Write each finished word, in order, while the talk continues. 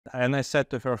And I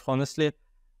said to her honestly,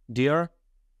 dear,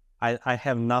 I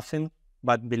have nothing,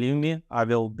 but believe me, I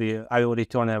will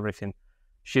return everything.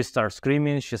 She started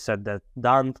screaming. She said that,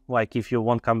 done, like if you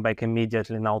won't come back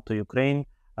immediately now to Ukraine,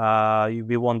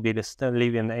 we won't be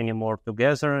living anymore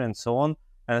together and so on.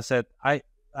 And I said, I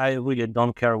really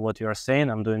don't care what you're saying.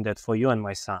 I'm doing that for you and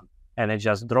my son. And I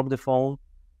just dropped the phone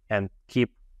and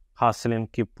keep hustling,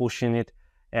 keep pushing it.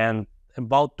 And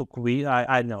about to quit,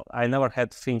 I know, I never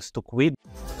had things to quit.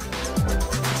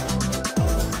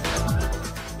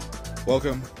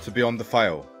 Welcome to Beyond the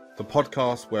Fail, the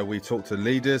podcast where we talk to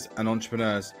leaders and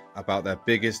entrepreneurs about their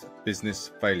biggest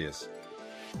business failures.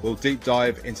 We'll deep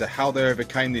dive into how they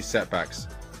overcame these setbacks,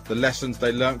 the lessons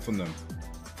they learned from them,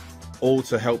 all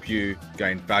to help you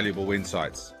gain valuable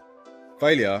insights.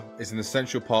 Failure is an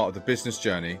essential part of the business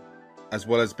journey, as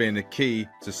well as being the key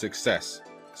to success.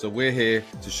 So we're here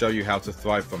to show you how to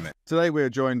thrive from it. Today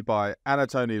we're joined by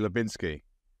Anatoliy Labinskiy,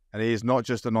 and he is not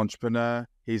just an entrepreneur,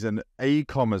 he's an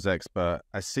e-commerce expert,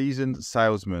 a seasoned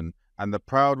salesman, and the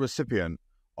proud recipient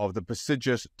of the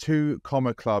prestigious 2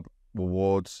 Comma Club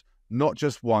awards, not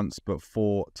just once, but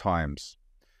 4 times.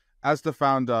 As the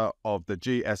founder of the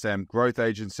GSM Growth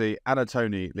Agency,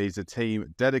 Anatoliy leads a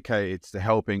team dedicated to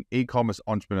helping e-commerce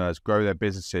entrepreneurs grow their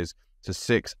businesses to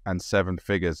 6 and 7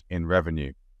 figures in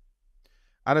revenue.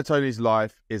 Anatoliy's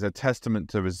life is a testament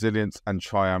to resilience and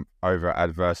triumph over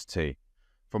adversity.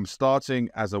 From starting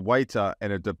as a waiter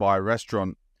in a Dubai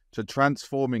restaurant to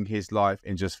transforming his life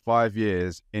in just 5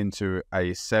 years into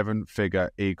a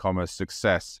 7-figure e-commerce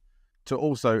success, to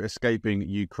also escaping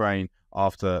Ukraine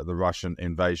after the Russian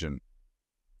invasion.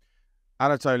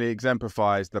 Anatoliy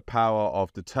exemplifies the power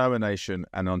of determination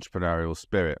and entrepreneurial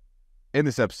spirit. In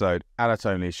this episode,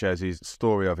 Anatoliy shares his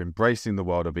story of embracing the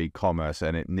world of e-commerce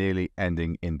and it nearly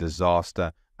ending in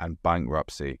disaster and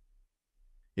bankruptcy.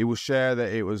 He will share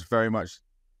that it was very much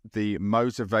the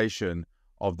motivation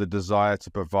of the desire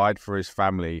to provide for his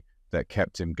family that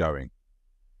kept him going.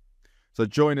 So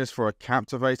join us for a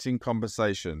captivating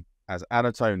conversation as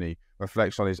Anatoliy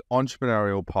reflects on his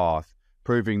entrepreneurial path,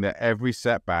 proving that every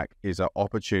setback is an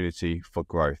opportunity for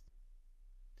growth.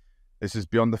 This is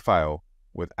Beyond the Fail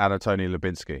with Anatoliy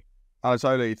Labinskiy.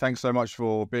 Anatoliy, thanks so much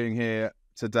for being here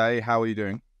today. How are you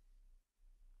doing?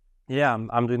 Yeah,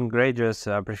 I'm doing great. Just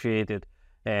appreciate it.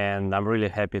 And I'm really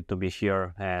happy to be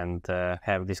here and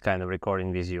have this kind of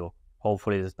recording with you.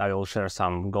 Hopefully, I will share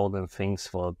some golden things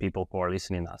for people who are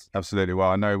listening to us. Absolutely. Well,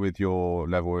 I know with your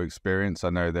level of experience, I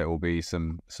know there will be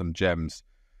some gems.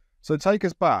 So take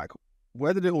us back.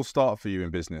 Where did it all start for you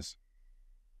in business?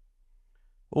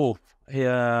 Oh,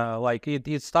 yeah, like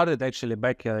it started actually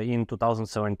back in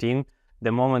 2017.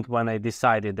 The moment when I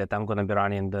decided that I'm going to be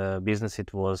running the business,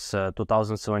 it was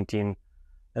 2017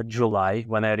 July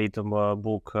when I read a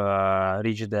book,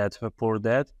 Rich Dad, Poor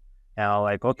Dad. And I'm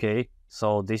like, okay,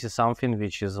 so this is something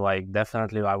which is like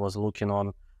definitely I was looking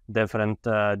on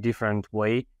different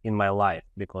way in my life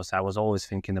because I was always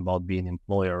thinking about being an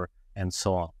employer and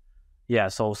so on. Yeah,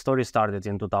 so story started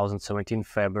in 2017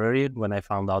 February when I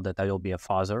found out that I will be a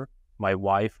father. My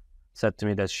wife said to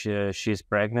me that she's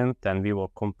pregnant and we were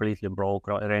completely broke,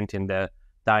 renting the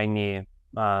tiny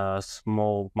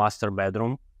small master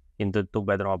bedroom in the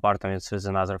 2-bedroom apartments with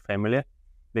another family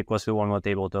because we were not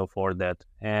able to afford that.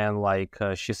 And like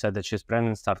she said that she's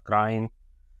pregnant, start crying.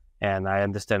 And I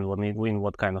understand in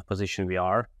what kind of position we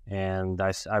are. And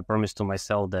I promised to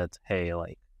myself that, hey,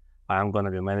 like I'm going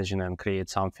to be managing and create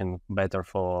something better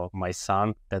for my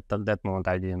son. At that moment,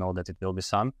 I didn't know that it will be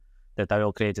son, that I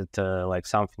will create it like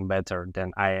something better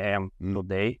than I am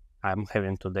today. I'm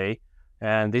having today.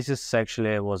 And this is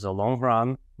actually was a long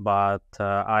run, but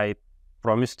I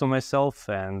promised to myself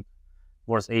and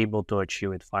was able to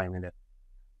achieve it finally.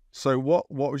 So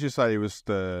what would you say was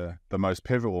the most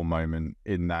pivotal moment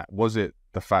in that? Was it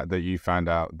the fact that you found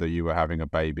out that you were having a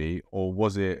baby, or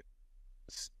was it,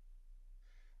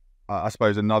 I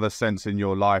suppose, another sense in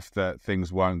your life that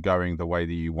things weren't going the way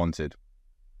that you wanted?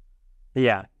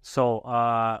 Yeah. So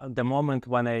the moment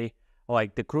when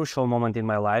the crucial moment in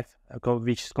my life,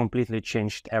 which completely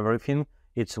changed everything,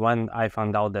 it's when I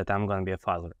found out that I'm going to be a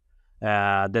father.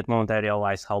 That moment I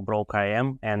realized how broke I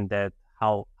am and that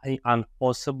how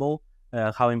impossible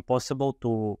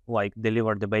to like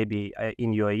deliver the baby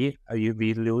in UAE.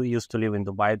 We used to live in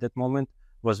Dubai at that moment,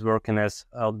 was working as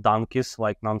donkeys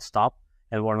like non-stop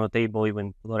and were not able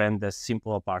even to rent a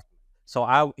simple apartment.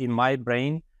 So in my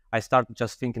brain, I started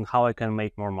just thinking how I can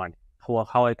make more money,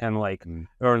 how I can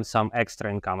earn some extra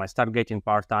income. I started getting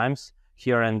part-times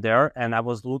here and there, and I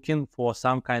was looking for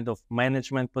some kind of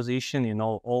management position.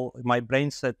 All my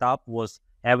brain setup was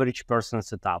average person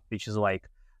setup, which is like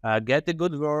get a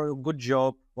good work, good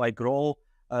job, like grow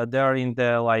there in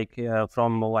the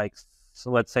from so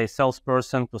let's say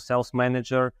salesperson to sales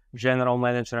manager, general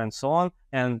manager, and so on,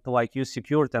 and like you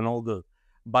secured and all good.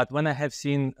 But when I have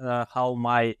seen how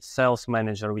my sales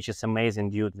manager, which is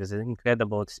amazing dude with an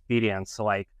incredible experience,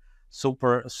 like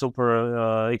super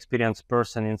experienced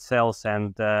person in sales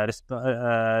and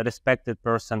respected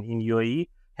person in UAE,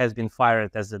 has been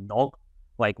fired as a dog.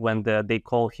 Like when they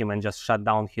call him and just shut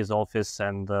down his office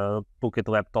and took his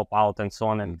laptop out and so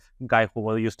on. And guy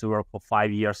who used to work for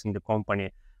 5 years in the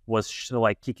company was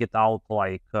like kicked out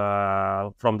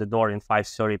from the door in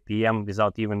 5:30 p.m.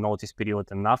 without even notice period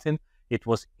and nothing. It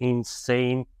was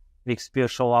insane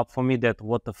experience show up for me that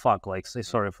what the fuck, like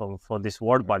sorry for this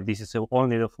word, but this is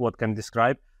only what can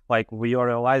describe. Like we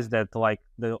realize that like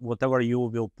whatever you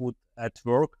will put at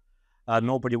work,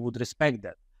 nobody would respect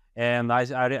that. And I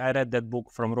read that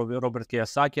book from Robert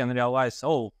Kiyosaki and realized,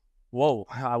 oh, whoa,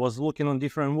 I was looking on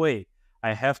different way.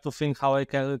 I have to think how I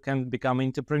can become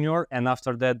entrepreneur, and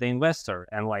after that the investor,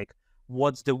 and like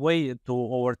what's the way to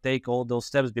overtake all those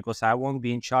steps, because I won't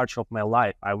be in charge of my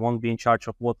life. I won't be in charge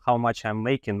of how much I'm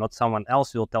making. Not someone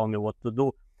else will tell me what to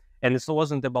do. And it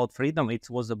wasn't about freedom. It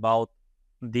was about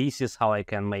this is how I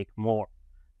can make more.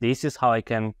 This is how I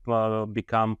can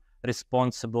become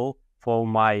responsible for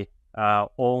my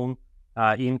own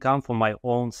income, for my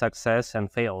own success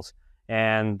and fails.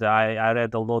 And I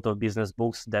read a lot of business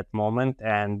books that moment,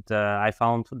 and I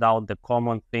found out the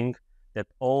common thing that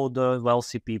all the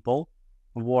wealthy people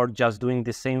were just doing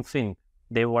the same thing.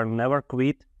 They were never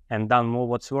quit and done more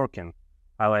what's working.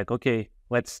 I like, okay,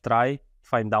 let's try,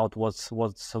 find out what's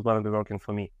going to be working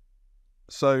for me.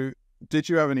 So did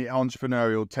you have any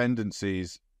entrepreneurial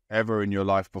tendencies ever in your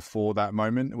life before that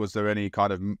moment? Was there any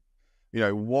kind of,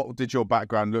 what did your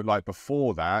background look like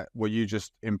before that? Were you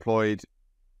just employed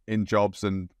in jobs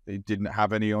and didn't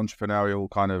have any entrepreneurial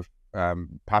kind of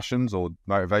passions or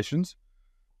motivations?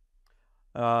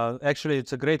 Actually,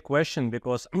 it's a great question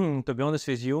because, to be honest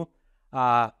with you,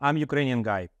 I'm Ukrainian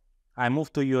guy. I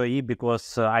moved to UAE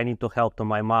because I need to help to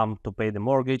my mom to pay the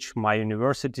mortgage, my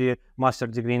university, master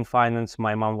degree in finance.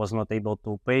 My mom was not able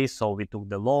to pay, so we took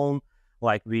the loan.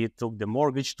 Like we took the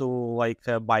mortgage to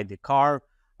buy the car.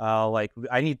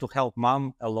 I need to help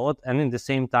mom a lot, and in the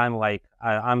same time,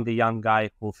 I'm the young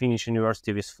guy who finished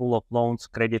university with full of loans,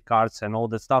 credit cards, and all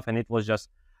that stuff, and it was just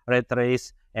rat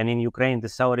race. And in Ukraine, the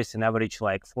salaries in average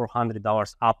like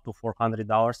 $400 up to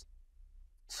 $400.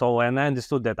 So, and I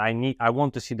understood that I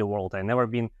want to see the world. I never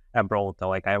been abroad.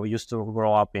 Like I used to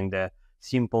grow up in the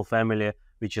simple family,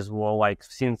 which is more like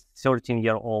since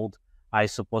 13-year-old, I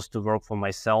supposed to work for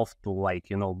myself to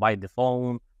buy the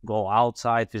phone, go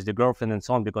outside with the girlfriend and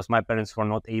so on, because my parents were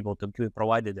not able to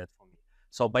provide that for me.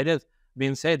 So by that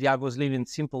being said, yeah, I was living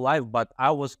simple life, but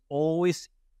I was always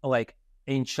like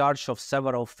in charge of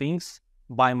several things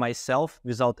by myself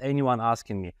without anyone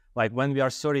asking me. Like when we are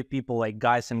 30 people, like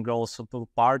guys and girls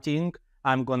partying,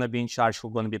 I'm going to be in charge,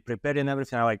 who's going to be preparing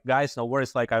everything. I'm like, guys, no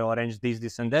worries, like I'll arrange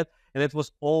this and that. And it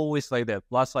was always like that.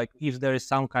 Plus, like if there is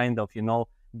some kind of,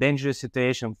 dangerous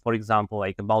situation, for example,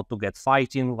 like about to get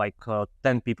fighting,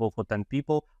 10 people for 10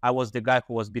 people, I was the guy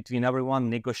who was between everyone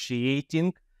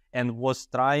negotiating and was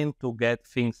trying to get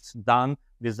things done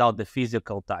without the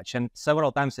physical touch. And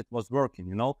several times it was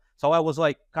working, So I was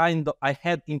like I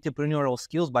had entrepreneurial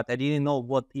skills, but I didn't know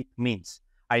what it means.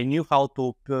 I knew how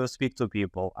to speak to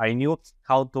people. I knew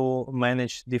how to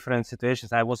manage different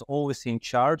situations. I was always in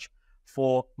charge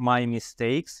for my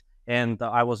mistakes, and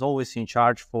I was always in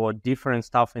charge for different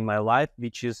stuff in my life,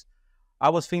 which is, I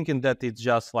was thinking that it's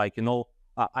just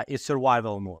a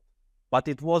survival mode. But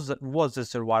it was a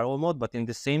survival mode, but in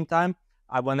the same time,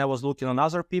 when I was looking on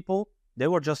other people, they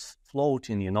were just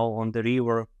floating, on the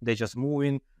river. They just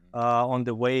moving on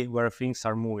the way where things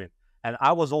are moving. And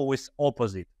I was always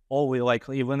opposite. Always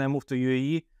when I moved to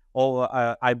UAE,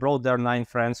 I brought there 9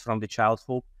 friends from the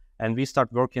childhood, and we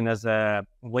start working as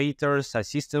waiters,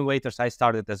 assistant waiters. I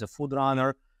started as a food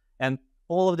runner, and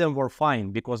all of them were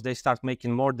fine because they start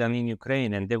making more than in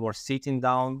Ukraine, and they were sitting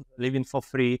down, living for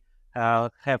free,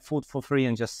 have food for free,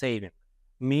 and just saving.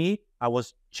 Me, I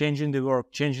was changing the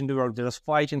work, just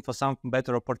fighting for some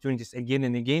better opportunities again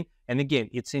and again. And again,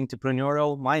 it's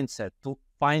entrepreneurial mindset to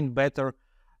find better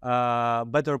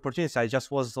opportunities. I just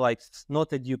was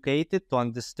not educated to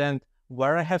understand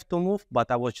where I have to move, but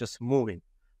I was just moving,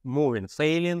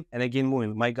 failing, and again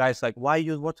moving. My guys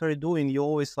what are you doing? You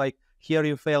always here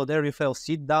you fail, there you fail,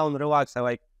 sit down, relax.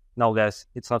 I no guys,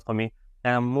 it's not for me.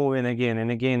 And I'm moving again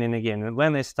and again and again. And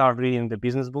when I start reading the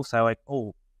business books, I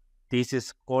oh, this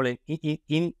is calling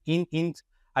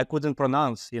I couldn't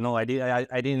pronounce. I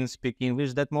didn't speak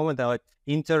English that moment. I like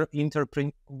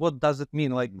what does it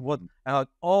mean? Like what? I like,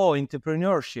 oh,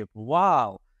 entrepreneurship.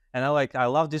 Wow. And I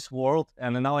love this world,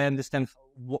 and now I understand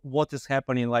what is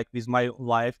happening like with my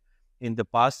life in the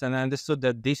past, and I understood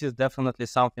that this is definitely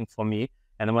something for me.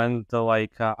 And when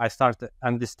I started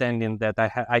understanding that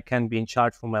I can be in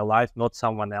charge for my life, not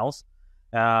someone else.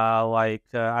 I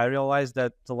realized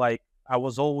that I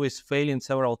was always failing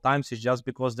several times. It's just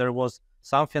because there was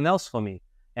something else for me.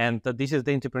 And this is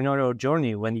the entrepreneurial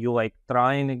journey, when you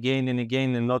trying again and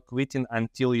again and not quitting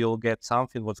until you'll get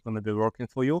something what's going to be working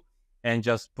for you, and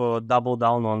just double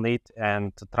down on it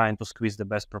and trying to squeeze the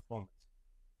best performance.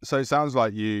 So it sounds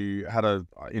like you had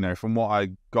from what I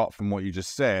got from what you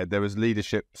just said, there was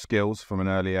leadership skills from an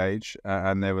early age,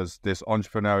 and there was this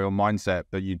entrepreneurial mindset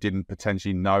that you didn't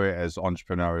potentially know it as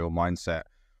entrepreneurial mindset.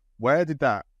 Where did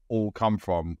that all come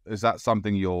from? Is that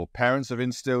something your parents have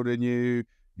instilled in you,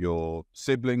 your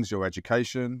siblings, your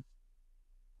education?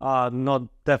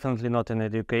 Definitely not in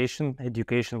education.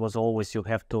 Education was always, you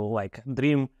have to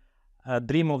dream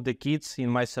of the kids in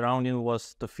my surrounding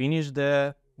was to finish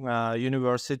the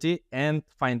university and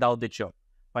find out the job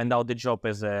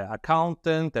as an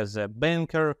accountant, as a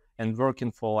banker, and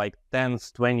working for 10,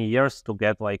 20 years to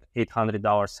get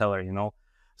 $800 salary,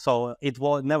 So it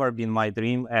will never been my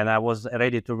dream, and I was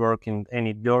ready to work in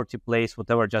any dirty place,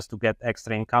 whatever, just to get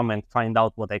extra income and find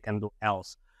out what I can do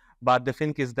else. But the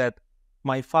thing is that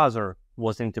my father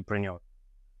was entrepreneur.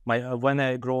 When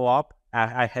I grow up,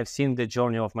 I have seen the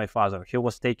journey of my father. He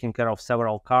was taking care of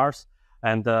several cars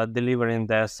and delivering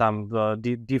some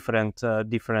different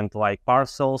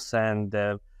parcels, and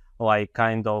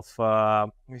kind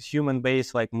of human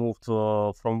base, moved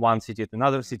from one city to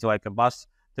another city, like a bus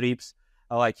trips.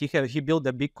 He built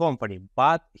a big company,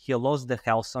 but he lost the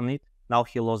health on it. Now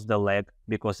he lost the leg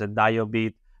because of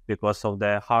diabetes, because of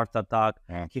the heart attack.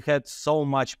 Yeah. He had so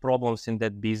much problems in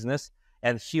that business,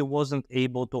 and he wasn't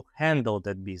able to handle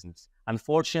that business.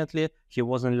 Unfortunately, he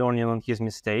wasn't learning on his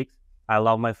mistakes. I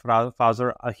love my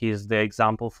father. He is the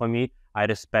example for me. I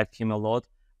respect him a lot.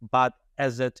 But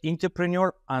as an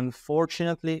entrepreneur,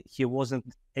 unfortunately, he wasn't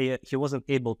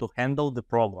able to handle the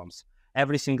problems.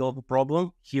 Every single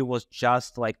problem, he was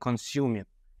just consuming.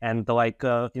 And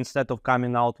instead of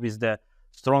coming out with the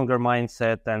stronger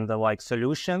mindset and the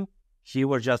solution, he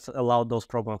would just allow those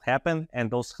problems happen,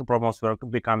 and those problems were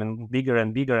becoming bigger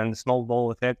and bigger, and the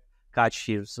snowball effect catch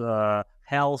his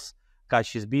health,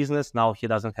 catch his business. Now he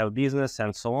doesn't have business,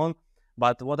 and so on.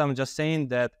 But what I'm just saying,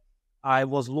 that I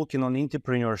was looking on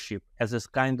entrepreneurship as this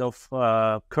kind of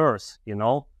curse,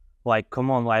 come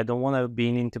on, I don't want to be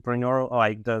an entrepreneur,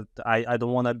 I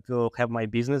don't want to have my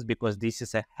business, because this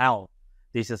is a hell.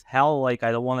 This is hell, I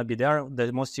don't want to be there.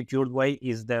 The most secured way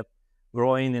is the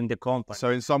growing in the company. So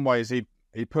in some ways, he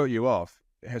put you off.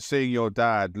 Seeing your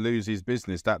dad lose his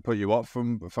business, that put you off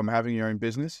from having your own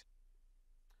business?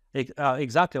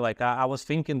 Exactly. I was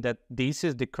thinking that this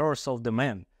is the curse of the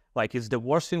man. It's the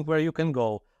worst thing where you can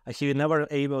go. He never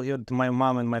able, my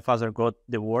mom and my father got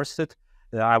divorced.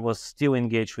 I was still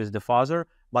engaged with the father,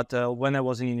 but when I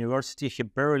was in university, he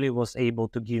barely was able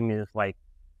to give me $10,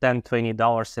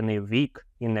 $20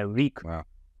 in a week wow.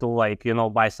 to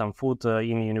buy some food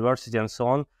in university and so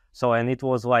on. So, and it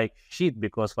was shit,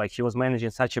 because he was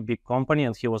managing such a big company,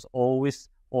 and he was always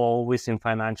in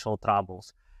financial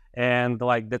troubles. And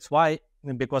that's why,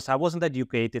 because I wasn't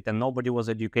educated and nobody was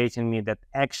educating me that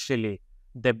actually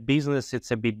the business,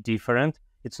 it's a bit different.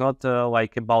 It's not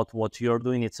about what you're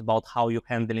doing. It's about how you're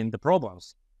handling the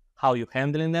problems, how you're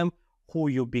handling them, who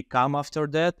you become after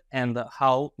that, and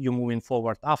how you're moving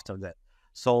forward after that.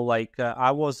 So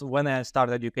when I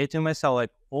started educating myself,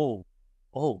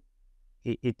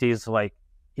 it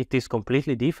is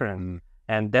completely different.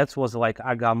 And that was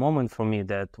a moment for me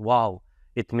that, wow,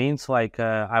 it means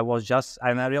I was just,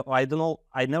 and I don't know,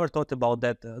 I never thought about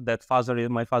that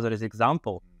my father's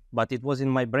example, but it was in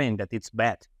my brain that it's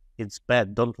bad. It's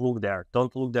bad. Don't look there.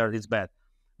 Don't look there. It's bad.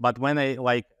 But when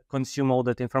I consume all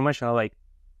that information, I'm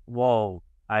whoa,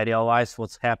 I realized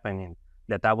what's happening,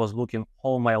 that I was looking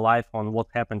all my life on what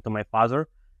happened to my father.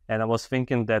 And I was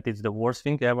thinking that it's the worst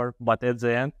thing ever. But at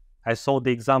the end, I saw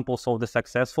the examples of the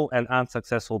successful and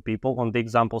unsuccessful people on the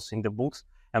examples in the books,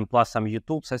 and plus some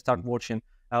YouTubes I start watching.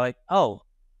 I'm oh,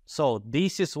 so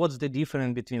this is what's the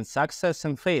difference between success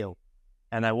and fail.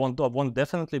 And I want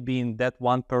definitely be in that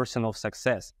 1% of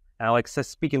success. And I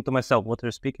speaking to myself, what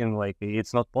you're speaking,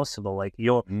 it's not possible.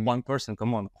 You're 1%,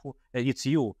 come on, it's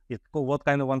you. What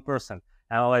kind of 1%? And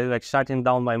I shutting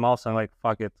down my mouth, and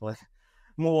fuck it,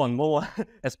 move on.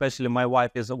 Especially my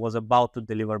wife was about to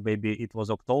deliver baby. It was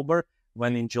October.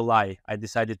 when in July I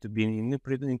decided to be an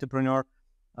entrepreneur,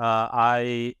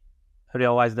 I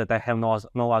realized that I have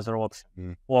no other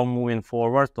option, or moving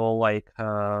forward, or like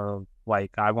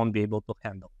I won't be able to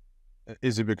handle.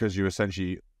 Is it because you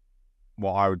essentially,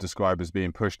 what I would describe as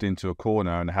being pushed into a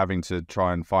corner and having to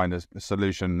try and find a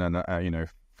solution and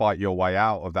fight your way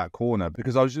out of that corner?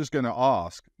 Because I was just going to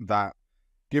ask that,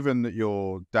 given that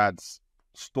your dad's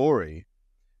story,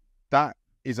 that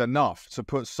is enough to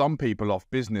put some people off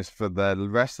business for the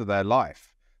rest of their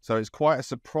life. So it's quite a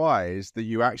surprise that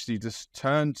you actually just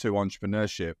turned to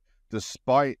entrepreneurship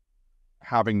despite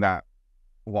having that,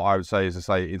 what I would say is,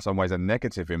 in some ways, a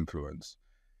negative influence.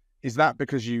 Is that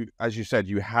because you, as you said,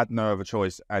 you had no other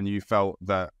choice and you felt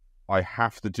that I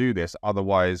have to do this,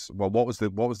 otherwise, well, what was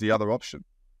the other option?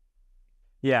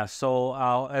 Yeah, so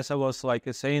as I was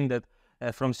saying that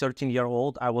from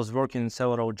 13-year-old, I was working in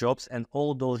several jobs, and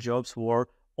all those jobs were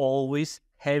always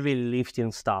heavy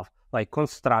lifting stuff, like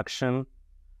construction,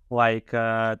 like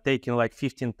taking like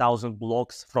 15,000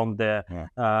 blocks from the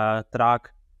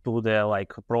truck to the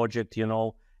project,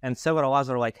 and several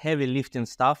other like heavy lifting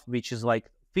stuff, which is like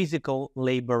physical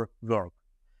labor work.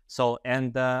 So,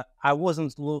 and I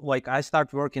wasn't I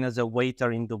started working as a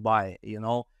waiter in Dubai,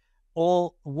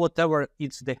 all whatever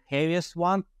it's the heaviest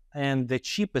one and the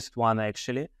cheapest one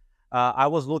actually. I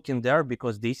was looking there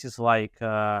because this is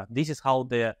this is how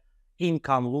the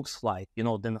income looks like,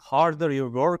 then harder you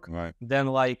work, right,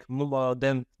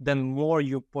 then then more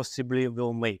you possibly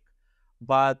will make.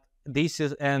 But this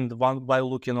is, and one by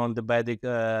looking on the bad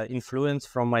influence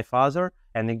from my father,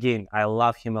 and again, I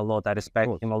love him a lot, I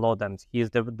respect him a lot, and he's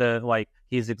the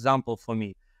his example for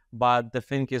me. But the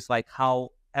thing is how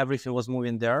everything was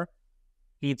moving there,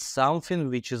 it's something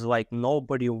which is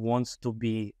nobody wants to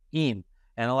be in.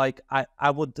 And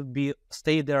I would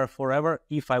stay there forever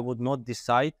if I would not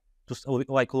decide to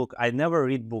look, I never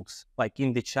read books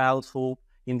in the childhood,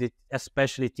 in the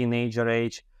especially teenager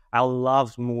age. I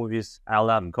love movies, I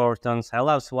love cartoons, I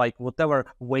love whatever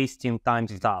wasting time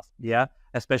stuff,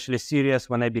 especially serious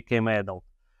when I became an adult.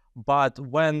 But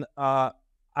when I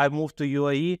moved to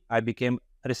UAE, I became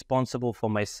responsible for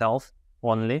myself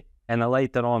only, and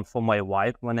later on for my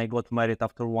wife when I got married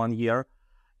after 1 year.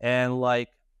 And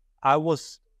I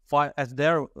was as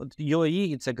there,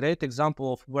 UAE, it's a great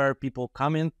example of where people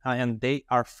come in and they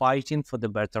are fighting for the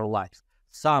better life.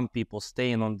 Some people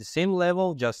staying on the same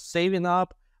level, just saving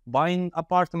up, buying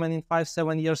apartment in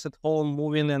 5-7 years at home,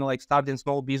 moving and starting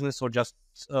small business, or just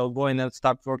going and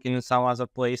start working in some other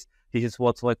place. This is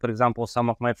what, for example, some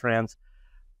of my friends.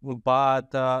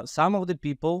 But some of the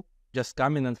people just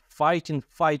coming and fighting,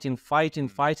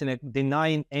 and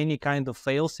denying any kind of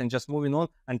fails and just moving on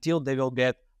until they will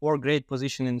get or great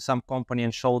position in some company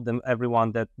and show them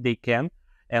everyone that they can,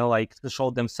 and to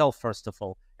show themselves first of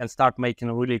all and start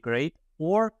making really great,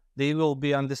 or they will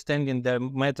be understanding the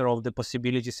matter of the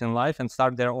possibilities in life and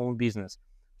start their own business.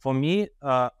 For me,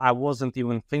 I wasn't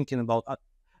even thinking about,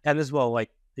 and as well,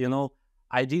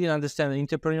 I didn't understand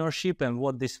entrepreneurship and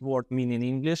what this word mean in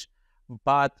English.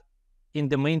 But in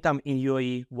the meantime, in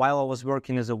UAE, while I was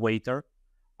working as a waiter,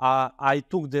 I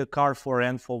took the car for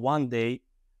rent for 1 day,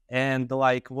 and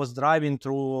was driving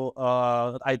through,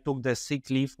 I took the sick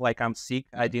leave, I'm sick,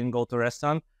 I didn't go to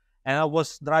restaurant, and I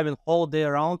was driving whole day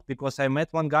around because I met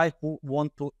one guy who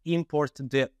want to import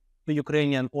the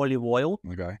Ukrainian olive oil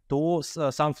to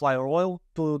sunflower oil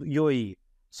to UAE.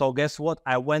 So guess what?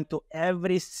 I went to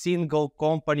every single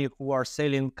company who are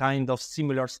selling kind of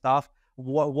similar stuff,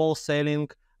 wholesaling,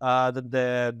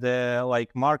 the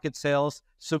market sales,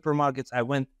 supermarkets. I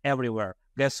went everywhere.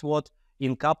 Guess what?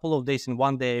 In couple of days, in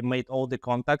 1 day, I made all the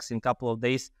contacts. In couple of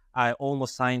days, I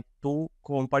almost signed 2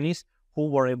 companies who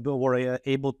were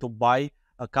able to buy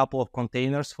a couple of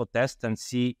containers for test and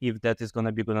see if that is going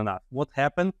to be good enough. What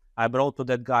happened? I brought to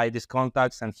that guy these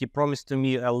contacts, and he promised to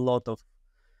me a lot of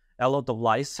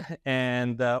lies.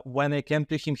 And when I came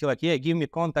to him, he yeah, give me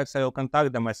contacts, I will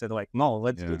contact them. I said no,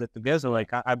 let's do that together.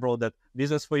 I brought that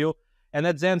business for you. And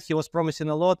at the end, he was promising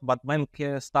a lot, but when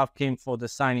stuff came for the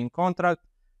signing contract,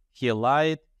 he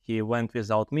lied. He went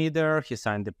without me there. He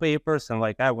signed the papers, and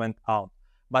I went out.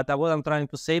 But what I'm trying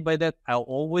to say by that, I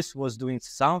always was doing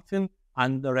something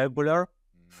irregular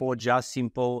for just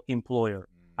simple employer.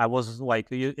 I was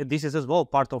this is as well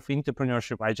part of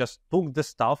entrepreneurship. I just took the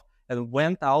stuff and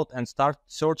went out and start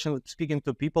searching, speaking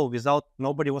to people without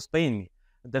nobody was paying me.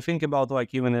 The thing about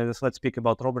even let's speak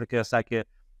about Robert Kiyosaki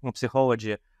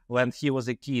psychology. When he was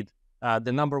a kid,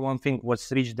 the number one thing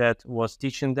was Rich Dad was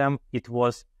teaching them, it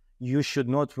was you should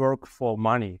not work for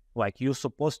money. You're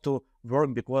supposed to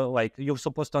work because you're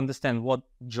supposed to understand what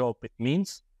job it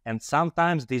means, and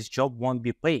sometimes this job won't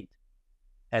be paid.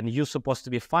 and you're supposed to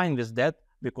be fine with that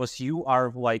because you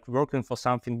are like working for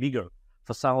something bigger,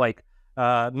 for some like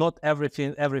not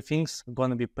everything's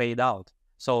gonna be paid out.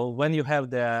 So when you have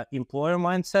the employer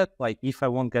mindset, like if I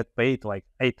won't get paid like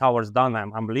 8 hours done,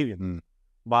 I'm leaving.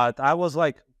 But I was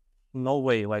like, no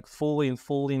way, like full in,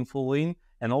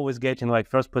 and always getting like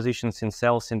first positions in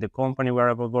sales in the company where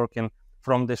I was working.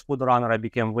 From the food runner, I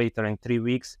became waiter in 3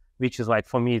 weeks, which is like,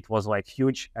 for me, it was like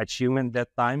huge achievement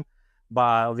that time.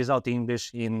 But without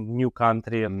English in new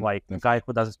country, like a guy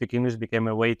who doesn't speak English became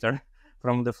a waiter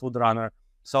from the food runner.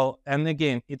 So, and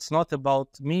again, it's not about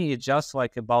me, it's just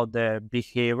like about the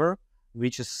behavior,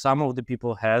 which is some of the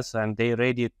people has, and they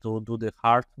ready to do the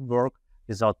hard work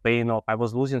without paying off. I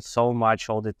was losing so much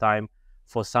all the time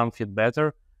for something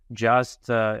better, just,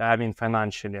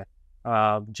 financially,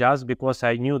 just because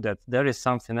I knew that there is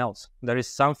something else. There is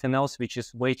something else which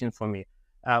is waiting for me.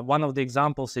 One of the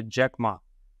examples is Jack Ma,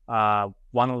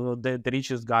 one of the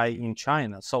richest guy in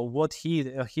China. So what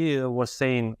he was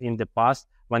saying in the past,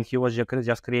 when he was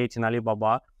just creating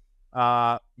Alibaba,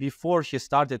 before he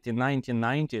started in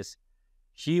 1990s,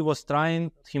 he was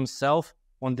trying himself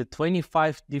on the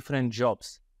 25 different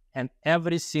jobs, and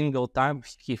every single time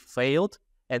he failed.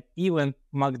 And even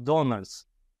McDonald's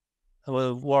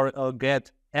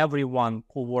get everyone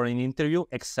who were in interview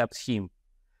except him.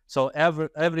 So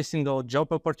every single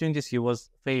job opportunities he was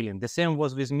failing. The same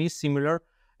was with me, similar.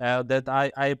 That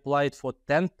I applied for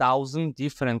 10,000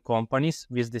 different companies.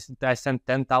 With this, I sent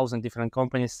 10,000 different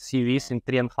companies CVs in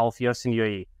 3.5 years in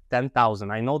UAE.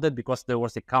 10,000. I know that because there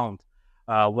was a count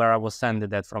where I was sending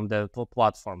that from the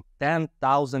platform.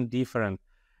 10,000 different,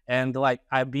 and like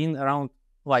I've been around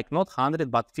like not 100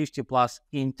 but 50 plus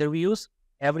interviews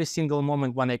every single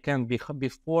moment when I can,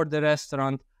 before the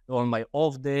restaurant, on my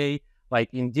off day.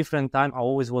 Like in different time, I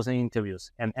always was in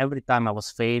interviews, and every time I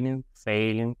was failing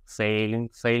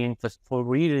for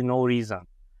really no reason.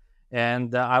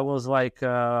 And I was like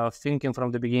thinking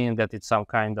from the beginning that it's some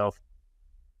kind of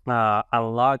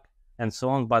unluck and so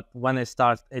on. But when I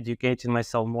start educating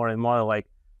myself more and more, like,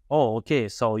 oh, okay,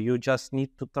 so you just need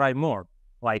to try more.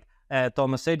 Like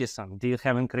Thomas Edison, they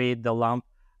haven't created the lamp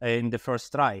in the first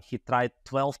try. He tried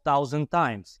 12,000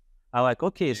 times. I like,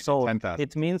 okay, so 10,000.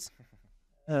 It means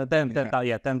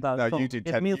 10,000. No, so you did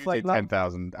it means like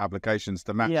 10,000 applications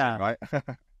to match Yeah.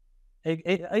 it,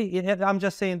 right? I'm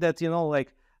just saying that,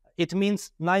 like it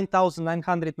means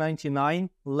 9,999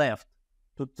 left.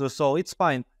 So it's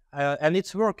fine. And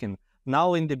it's working.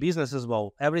 Now in the business as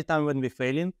well, every time when we're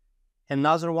failing,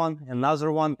 another one,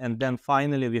 and then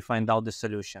finally we find out the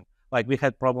solution. Like we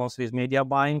had problems with media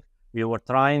buying. We were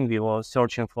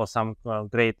searching for some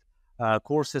great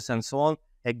courses and so on.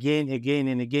 Again,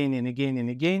 and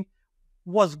again.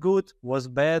 Was good, was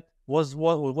bad,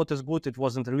 what is good, it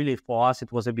wasn't really for us.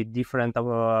 It was a bit different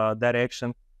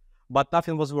direction, but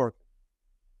nothing was working.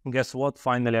 Guess what?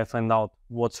 Finally, I found out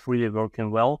what's really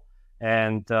working well,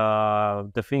 and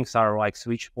the things are like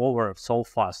switched over so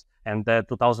fast. And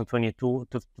 2022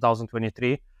 to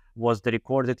 2023 was the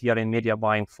recorded year in media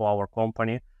buying for our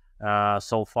company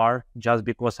so far, just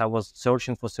because I was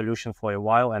searching for solution for a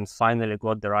while and finally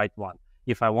got the right one.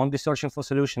 If I won't be searching for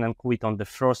solution and quit on the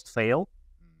first fail,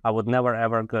 I would never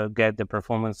ever get the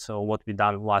performance of what we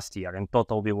done last year. In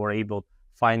total, we were able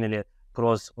finally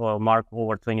cross mark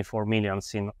over 24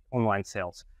 millions in online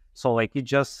sales. So like it's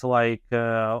just like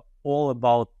all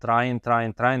about trying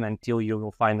until you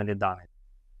will finally done it.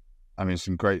 I mean,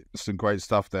 some great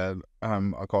stuff there.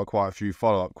 I got quite a few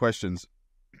follow-up questions.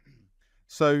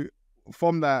 So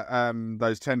from that,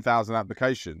 those 10,000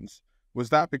 applications, was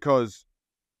that because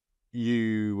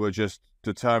you were just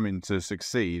determined to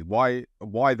succeed? Why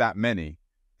that many?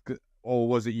 Or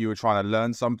was it you were trying to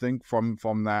learn something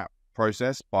from that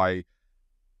process by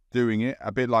doing it?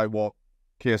 A bit like what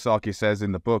Kiyosaki says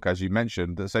in the book, as you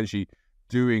mentioned, essentially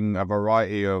doing a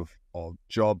variety of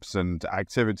jobs and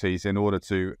activities in order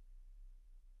to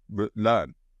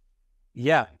learn.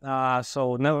 Yeah.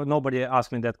 So nobody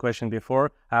asked me that question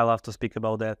before. I love to speak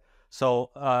about that.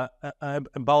 So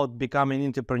about becoming an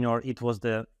entrepreneur, it was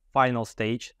the final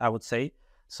stage, I would say.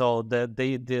 So the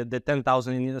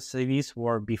 10,000 CVs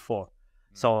were before.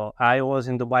 So I was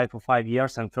in Dubai for 5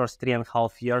 years, and first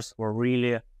 3.5 years were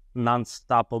really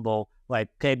non-stoppable, like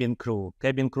cabin crew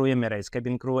Emirates,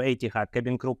 cabin crew Etihad,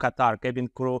 cabin crew Qatar, cabin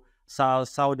crew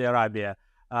Saudi Arabia,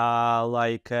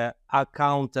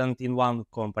 accountant in one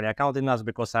company, accountant us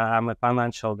because I'm a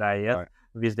financial guy, right,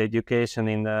 with the education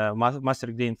in master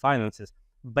degree in finances,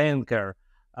 banker,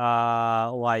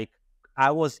 I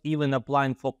was even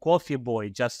applying for coffee boy,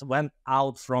 just went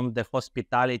out from the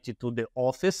hospitality to the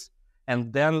office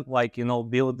and then like,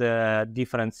 build a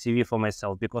different CV for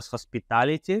myself, because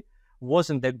hospitality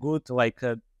wasn't a good like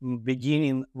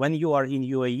beginning. When you are in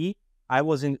UAE, I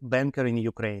was in banker in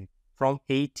Ukraine from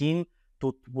 18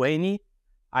 to 20.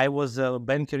 I was a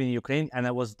banker in Ukraine, and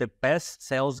I was the best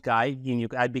sales guy in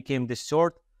Ukraine. I became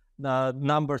the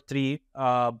number 3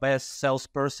 best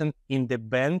salesperson in the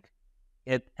bank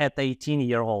at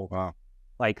 18-year-old. Wow.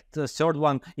 Like the third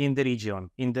one in the region,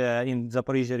 in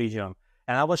Zaporizhia region.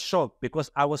 And I was shocked because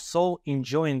I was so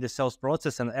enjoying the sales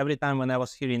process. And every time when I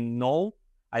was hearing no,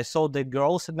 I saw the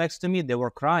girls next to me, they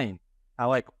were crying. I'm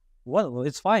like, well,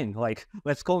 it's fine. Like,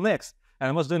 let's call next. And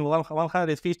I was doing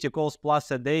 150 calls plus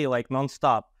a day, like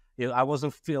nonstop. I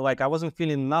wasn't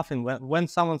feeling nothing. When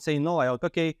someone say no, I like,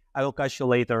 okay, I will catch you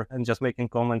later, and just making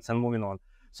comments and moving on.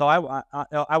 So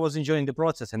I was enjoying the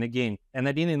process. And again, and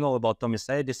I didn't know about Thomas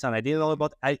Edison. I didn't know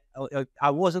about, I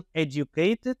wasn't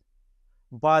educated,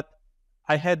 but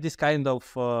I had this kind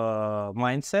of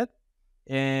mindset.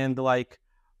 And like,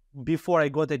 before I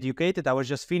got educated, I was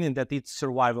just feeling that it's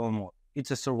survival mode.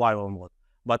 It's a survival mode.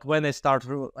 But when I start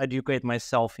to educate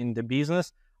myself in the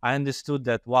business, I understood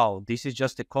that, wow, this is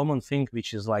just a common thing,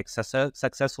 which is like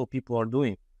successful people are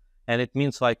doing. And it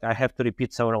means like I have to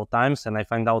repeat several times, and I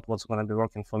find out what's going to be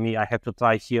working for me. I have to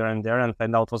try here and there and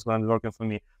find out what's going to be working for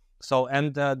me. So,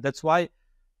 and that's why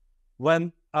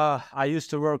when I used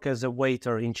to work as a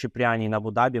waiter in Cipriani in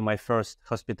Abu Dhabi, my first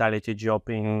hospitality job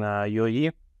in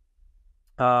UAE,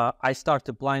 I started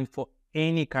applying for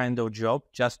any kind of job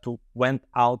just to went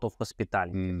out of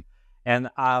hospitality. And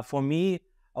for me,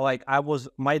 like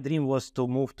my dream was to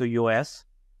move to US.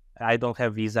 I don't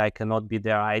have visa. I cannot be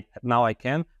there. Now I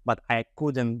can, but I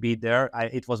couldn't be there.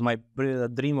 It was my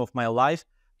dream of my life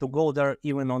to go there,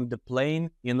 even on the plane,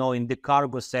 in the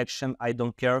cargo section. I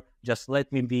don't care. Just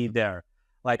let me be there.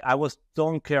 Like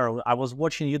don't care. I was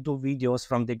watching YouTube videos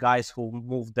from the guys who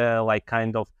moved there, like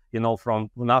kind of, from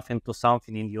nothing to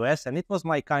something in US. And it was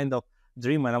my kind of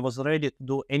dream. And I was ready to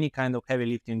do any kind of heavy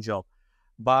lifting job.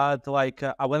 But like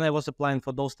when I was applying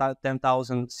for those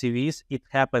 10,000 CVs, it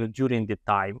happened during the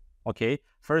time. Okay,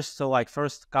 first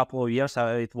couple of years,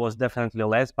 it was definitely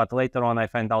less, but later on I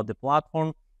found out the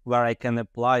platform where I can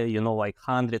apply, like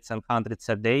hundreds and hundreds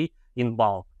a day in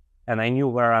bulk. And I knew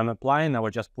where I'm applying. I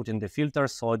was just putting the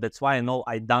filters. So that's why I know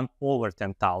I done over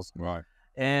 10,000. Right.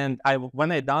 And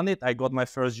when I done it, I got my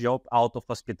first job out of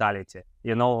hospitality,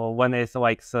 when it's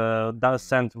like, does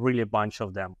send really a bunch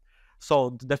of them.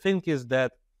 So the thing is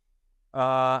that,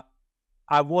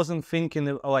 I wasn't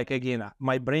thinking like, again,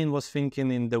 my brain was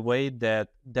thinking in the way that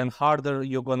then harder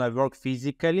you're gonna work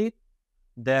physically,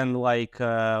 then like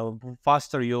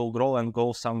faster you'll grow and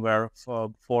go somewhere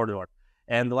forward.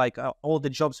 And like all the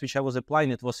jobs which I was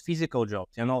applying, it was physical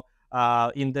jobs,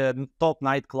 in the top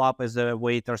nightclub as a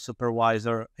waiter,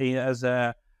 supervisor, as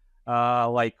a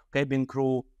like cabin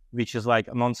crew, which is like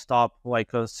non-stop,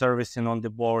 like servicing on the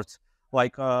boards,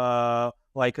 like a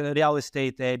real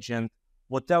estate agent.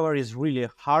 Whatever is really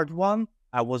hard one,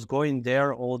 I was going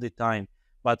there all the time.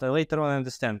 But later on I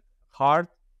understand, hard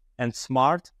and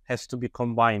smart has to be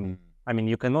combined. I mean,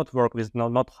 you cannot work with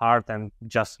not hard and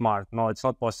just smart. No, it's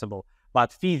not possible.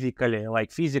 But physically,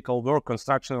 like physical work,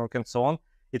 construction work and so on,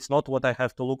 it's not what I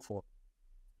have to look for.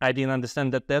 I didn't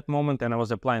understand at that moment, and I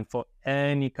was applying for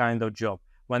any kind of job.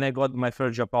 When I got my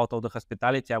first job out of the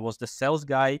hospitality, I was the sales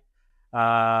guy.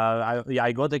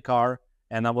 I got a car.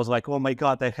 And I was like, oh my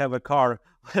God, I have a car.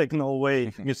 Like, no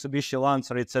way. Mitsubishi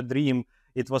Lancer, it's a dream.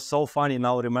 It was so funny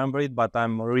now remember it, but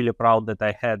I'm really proud that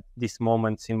I had these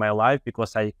moments in my life,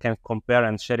 because I can compare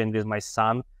and sharing with my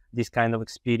son this kind of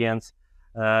experience.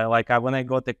 When I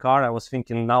got the car, I was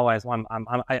thinking now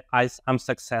I'm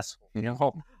successful.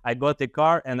 I got the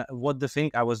car, and what the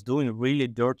thing I was doing really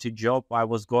dirty job. I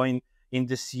was going in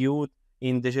the suit,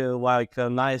 in the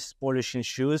nice polishing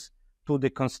shoes to the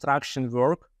construction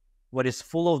work, where it's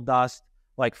full of dust,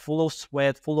 like full of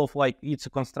sweat, full of it's a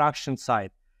construction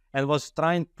site, and was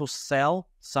trying to sell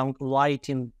some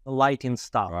lighting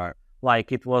stuff. Right.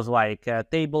 Like it was like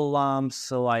table lamps,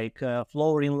 like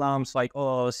flooring lamps, like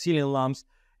ceiling lamps,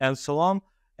 and so on.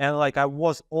 And like I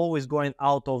was always going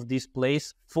out of this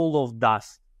place full of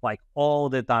dust, like all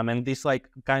the time. And this like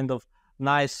kind of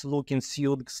nice looking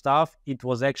suit stuff, it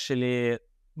was actually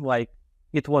like,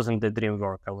 it wasn't the dream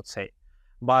work, I would say.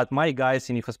 But my guys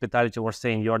in hospitality were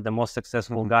saying, you're the most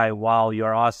successful guy. Wow,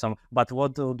 you're awesome. But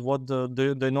what do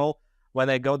you know? When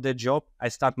I got the job, I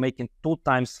started making 2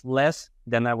 times less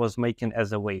than I was making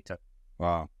as a waiter.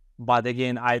 Wow. But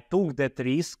again, I took that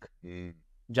risk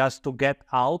just to get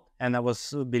out. And I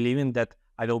was believing that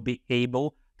I will be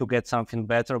able to get something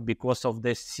better because of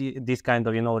this kind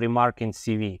of, remark in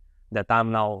CV that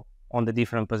I'm now on the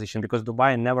different position, because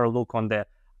Dubai never look on the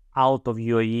out of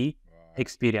UAE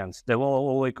experience. They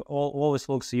always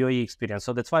looks UAE experience.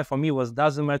 So that's why for me it was,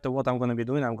 doesn't matter what I'm going to be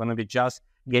doing. I'm going to be just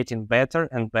getting better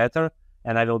and better,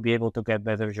 and I will be able to get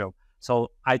better job.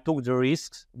 So I took the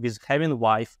risks with having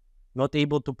wife, not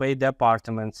able to pay the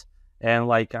apartments. And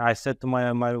like I said to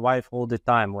my wife all the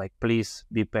time, like, please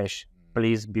be patient,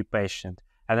 please be patient.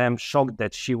 And I'm shocked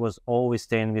that she was always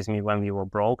staying with me when we were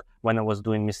broke, when I was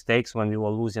doing mistakes, when we were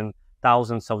losing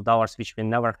thousands of dollars, which we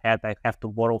never had. I have to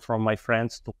borrow from my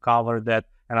friends to cover that.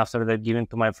 And after that, giving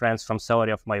to my friends from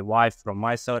salary of my wife, from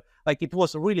my salary. Like, it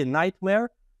was really nightmare,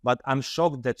 but I'm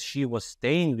shocked that she was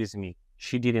staying with me.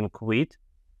 She didn't quit.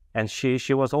 And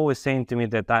she was always saying to me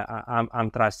that I'm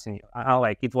trusting you.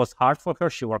 Like, it was hard for her.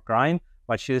 She was crying,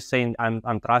 but she was saying,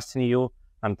 I'm trusting you.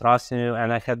 I'm trusting you.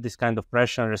 And I had this kind of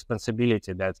pressure and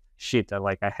responsibility that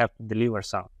like I have to deliver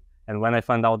something. And when I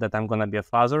found out that I'm going to be a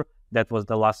father, that was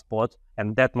the last spot.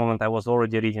 And that moment I was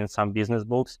already reading some business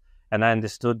books, and I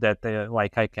understood that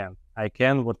like I can,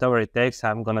 whatever it takes,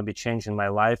 I'm going to be changing my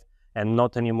life, and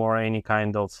not anymore any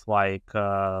kind of like,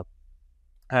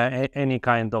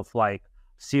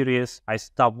 series. I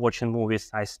stopped watching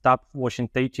movies. I stopped watching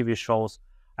TV shows.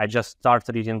 I just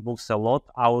started reading books a lot,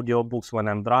 audio books when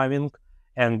I'm driving,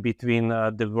 and between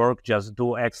the work, just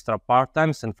do extra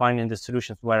part-times and finding the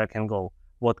solutions where I can go.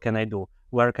 What can I do?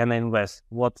 Where can I invest?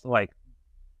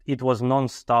 It was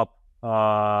non-stop,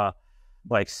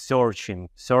 like searching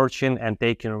and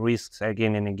taking risks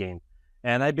again and again.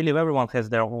 And I believe everyone has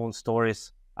their own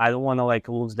stories. I don't want to like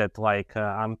lose that, like,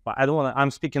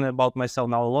 I'm speaking about myself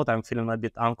now a lot. I'm feeling a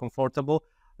bit uncomfortable,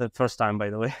 the first time, by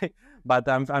the way. But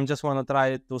I'm just want to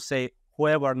try to say,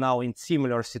 whoever now in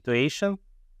similar situation,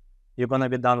 you're going to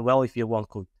be done well if you won't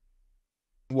quit.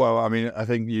 Well, I mean, I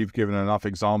think you've given enough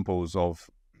examples of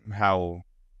how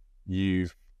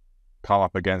you've come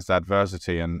up against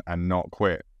adversity and not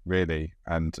quit, really.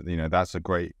 And, you know, that's a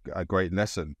great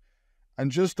lesson.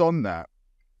 And just on that,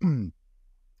 in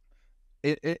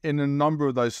a number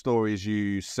of those stories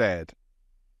you said,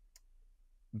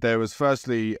 there was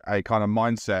firstly a kind of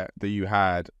mindset that you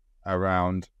had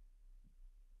around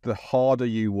the harder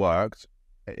you worked,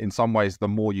 in some ways, the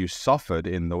more you suffered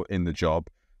in the job,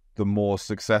 the more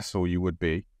successful you would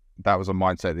be. That was a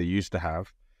mindset that you used to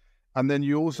have. And then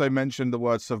you also mentioned the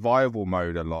word survival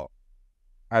mode a lot.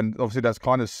 And obviously that's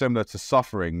kind of similar to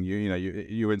suffering.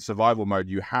 You're in survival mode.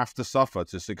 You have to suffer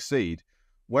to succeed.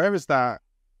 Where is that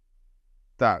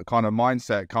kind of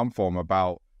mindset come from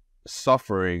about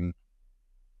suffering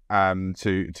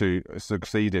to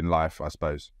succeed in life, I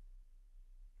suppose?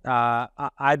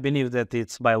 I believe that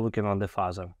it's by looking on the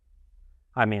father.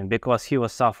 I mean, because he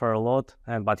was suffer a lot,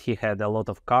 but he had a lot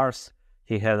of cars.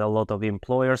 He had a lot of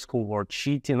employers who were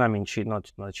cheating. I mean,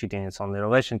 not cheating, it's only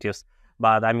relationships,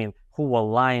 but I mean, who were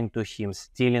lying to him,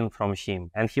 stealing from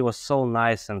him. And he was so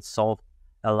nice and soft,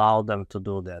 allowed them to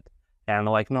do that. And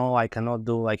like, no, I cannot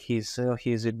do, like, he's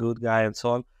a good guy and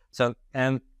so on. So,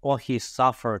 and he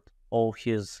suffered all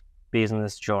his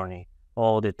business journey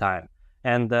all the time.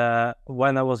 And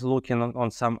when I was looking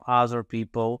on some other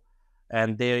people,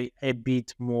 and they're a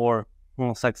bit more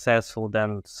successful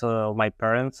than my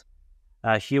parents,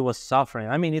 he was suffering.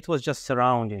 I mean, it was just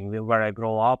surrounding where I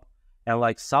grew up, and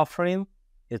like suffering,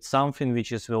 it's something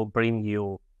which will bring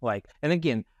you like. And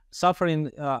again,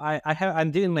 suffering. I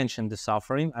didn't mention the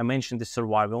suffering. I mentioned the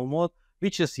survival mode,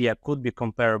 which is could be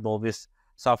comparable with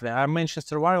suffering. I mentioned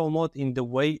survival mode in the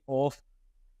way of,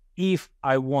 if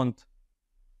I want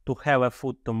to have a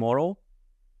food tomorrow,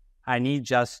 I need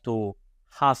just to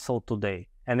hustle today.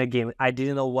 And again, I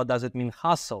didn't know what does it mean,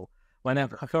 hustle. When I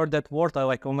heard that word, I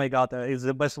like, oh my God, it's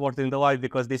the best word in the life,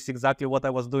 because this is exactly what I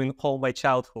was doing all my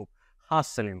childhood,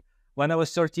 hustling. When I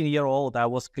was 13-year-old, I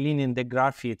was cleaning the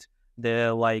graffiti,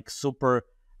 the like super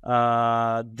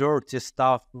dirty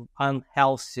stuff,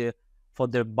 unhealthy for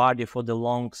the body, for the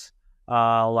lungs,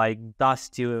 like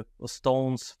dusty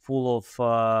stones full of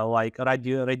like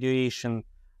radiation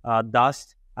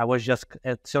dust. I was just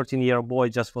a 13-year-old boy,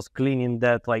 just was cleaning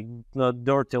that, like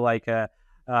dirty, like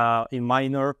in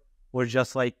minor, was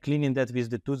just like cleaning that with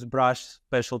the toothbrush,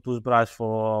 special toothbrush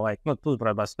for like, not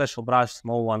toothbrush, but special brush,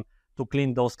 small one, to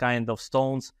clean those kind of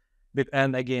stones.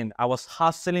 And again, I was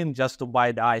hustling just to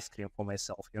buy the ice cream for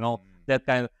myself, that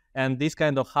kind of, and this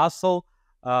kind of hustle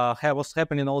was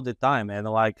happening all the time. And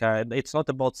like, it's not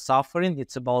about suffering,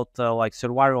 it's about like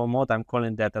survival mode. I'm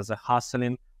calling that as a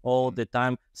hustling all the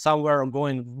time. Somewhere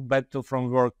going back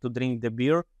from work to drink the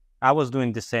beer. I was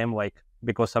doing the same, like,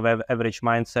 because of average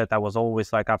mindset. I was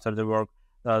always like after the work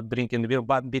drinking the beer.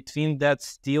 But between that,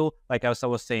 still, like as I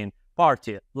was saying,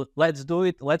 party. Let's do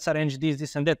it. Let's arrange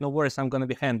this and that. No worries, I'm gonna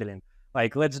be handling.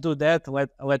 Like, let's do that.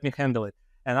 Let me handle it.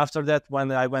 And after that,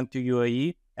 when I went to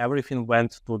UAE, everything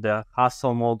went to the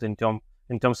hustle mode in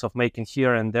terms of making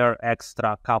here and there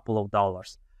extra couple of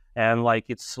dollars. And like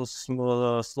it's so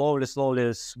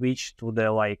slowly switched to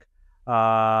the like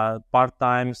part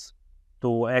times,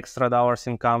 to extra dollars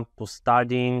income, to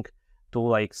studying, to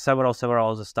like several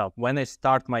other stuff. When I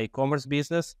start my e-commerce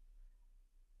business,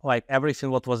 like everything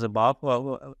what was above,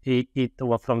 it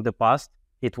was from the past.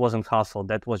 It wasn't hustle.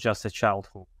 That was just a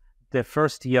childhood. The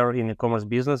first year in e-commerce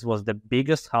business was the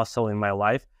biggest hustle in my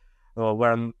life,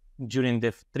 where during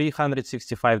the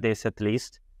 365 days at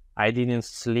least, I didn't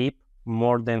sleep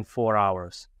more than 4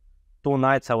 hours. 2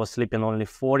 nights I was sleeping only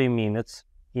 40 minutes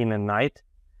in a night,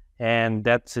 and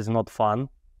that is not fun.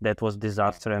 That was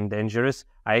disaster and dangerous.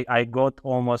 I got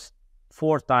almost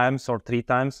 4 times or 3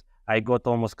 times, I got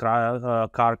almost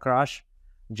car crash,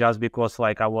 just because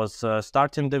like I was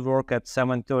starting the work at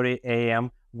 7:30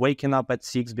 a.m., waking up at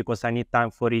 6 because I need time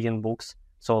for reading books.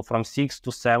 So from 6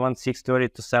 to 7,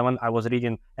 6:30 to 7, I was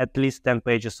reading at least 10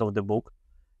 pages of the book.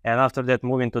 And after that,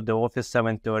 moving to the office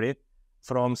 7:30.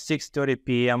 From 6:30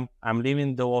 p.m., I'm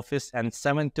leaving the office, and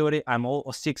 7:30,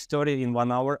 or 6:30 in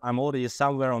 1 hour, I'm already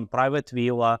somewhere on private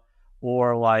villa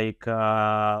or like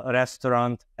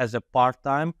restaurant as a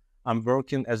part-time. I'm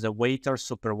working as a waiter,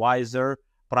 supervisor,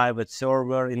 private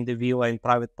server in the villa, in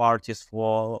private parties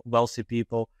for wealthy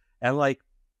people. And like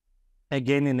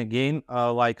again and again,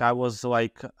 like I was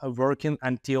like working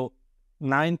until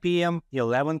 9 p.m.,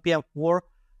 11 p.m., or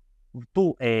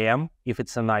 2 a.m. if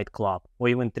it's a nightclub, or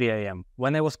even 3 a.m.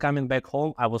 When I was coming back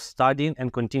home, I was studying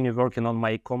and continue working on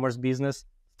my e-commerce business,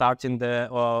 starting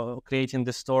creating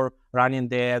the store, running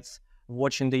the ads,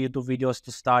 watching the YouTube videos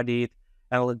to study it,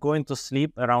 and going to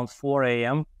sleep around 4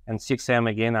 a.m. and 6 a.m.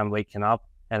 again. I'm waking up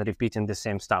and repeating the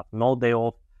same stuff. No day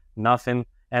off, nothing.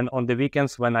 And on the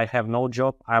weekends when I have no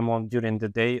job, I'm on during the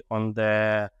day on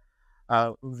the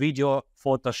video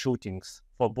photo shootings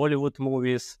for Bollywood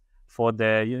movies, for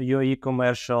the UAE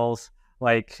commercials.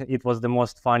 Like it was the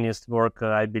most funniest work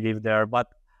I believe there. But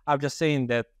I'm just saying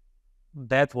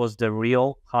that was the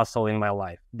real hustle in my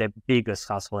life, the biggest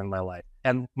hustle in my life.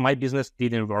 And my business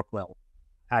didn't work well.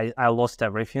 I lost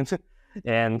everything.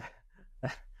 and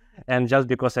just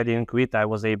because I didn't quit, I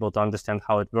was able to understand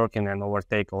how it's working and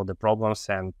overtake all the problems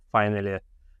and finally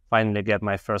get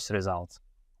my first results.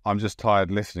 I'm just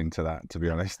tired listening to that, to be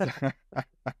honest.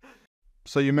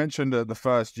 So you mentioned that the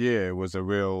first year was a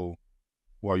real,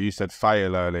 well, you said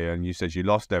fail earlier, and you said you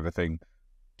lost everything.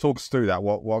 Talk us through that.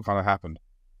 What kind of happened?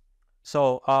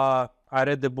 So I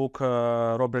read the book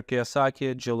Robert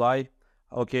Kiyosaki, July.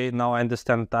 Okay, now I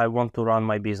understand I want to run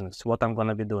my business. What I'm going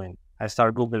to be doing? I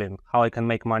start Googling how I can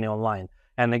make money online.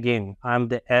 And again, I'm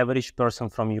the average person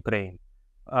from Ukraine.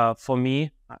 For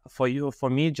me,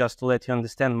 just to let you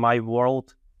understand my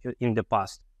world in the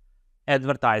past.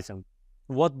 Advertising.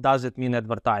 What does it mean,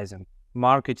 advertising?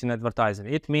 Marketing, advertising.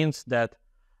 It means that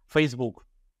Facebook,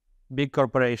 big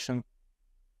corporation,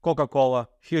 Coca-Cola,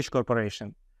 huge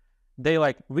corporation. They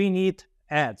like, we need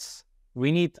ads.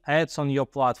 We need ads on your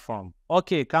platform.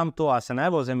 Okay, come to us. And I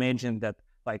was imagining that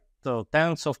like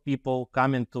tens of people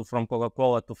coming from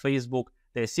Coca-Cola to Facebook,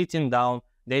 they're sitting down,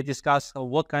 they discuss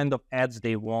what kind of ads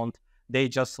they want. They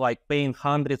just like paying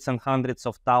hundreds and hundreds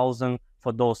of thousands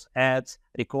for those ads,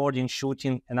 recording,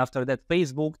 shooting, and after that,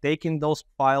 Facebook taking those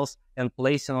files and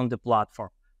placing on the platform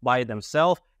by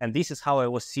themselves. And this is how I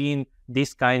was seeing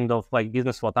this kind of like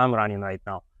business what I'm running right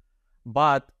now.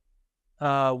 But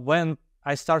when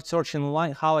I start searching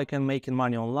online how I can make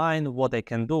money online, what I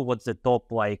can do, what's the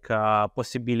top like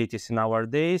possibilities in our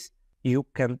days, you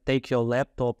can take your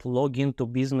laptop, log into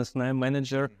Business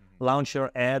Manager, launch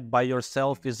your ad by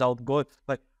yourself without going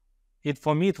like.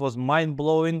 For me, it was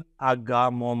mind-blowing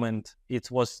aha moment. It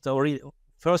was the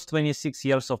first 26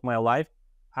 years of my life.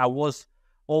 I was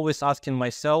always asking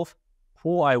myself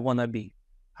who I want to be.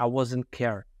 I wasn't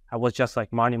care. I was just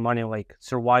like money, like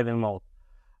surviving mode.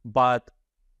 But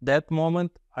that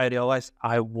moment, I realized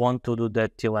I want to do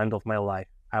that till end of my life.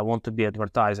 I want to be an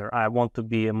advertiser. I want to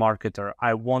be a marketer.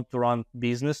 I want to run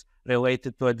business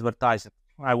related to advertising.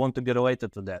 I want to be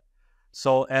related to that.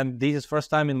 So, and this is first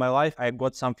time in my life I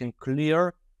got something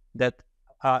clear that,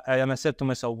 and I said to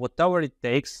myself, whatever it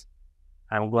takes,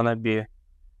 I'm gonna be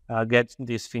get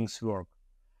these things work.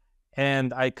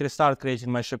 And I started creating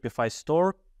my Shopify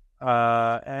store,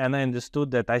 and I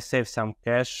understood that I saved some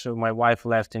cash. My wife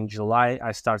left in July.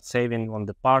 I start saving on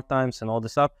the part times and all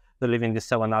this stuff, leaving the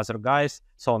 7 other guys.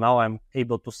 So now I'm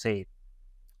able to save.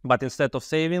 But instead of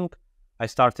saving, I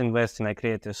start investing. I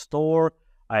create a store.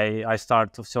 I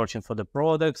started searching for the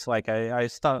products. Like I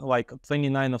start like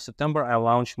 29th of September, I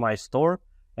launched my store,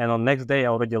 and on next day I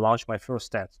already launched my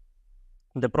first ads.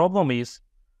 The problem is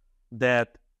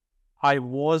that I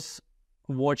was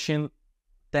watching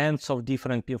tens of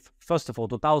different people. First of all,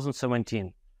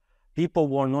 2017, people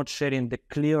were not sharing the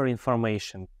clear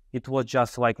information. It was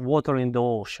just like water in the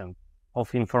ocean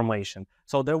of information.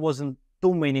 So there wasn't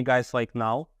too many guys like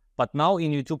now, but now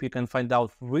in YouTube you can find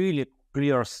out really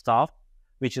clear stuff,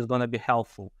 which is going to be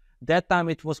helpful. That time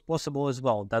it was possible as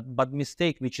well. But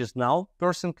mistake which is now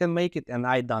person can make it, and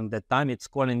I done that time, it's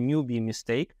called a newbie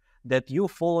mistake, that you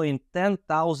following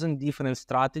 10,000 different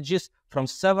strategies from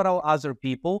several other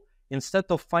people instead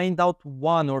of find out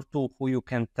one or two who you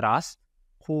can trust,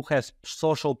 who has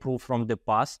social proof from the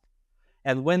past.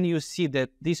 And when you see that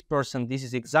this person, this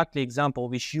is exactly example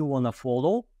which you want to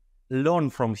follow, learn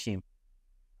from him.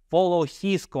 Follow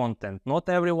his content, not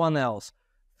everyone else.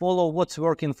 Follow what's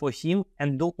working for him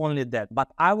and do only that. But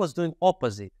I was doing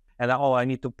opposite. And I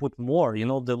need to put more,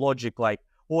 the logic like,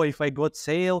 oh, if I got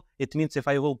sale, it means if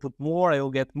I will put more, I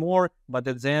will get more. But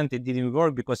at the end, it didn't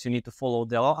work because you need to follow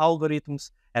the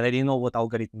algorithms. And I didn't know what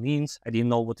algorithm means. I didn't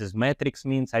know what this metrics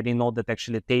means. I didn't know that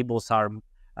actually tables are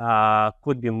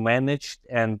could be managed.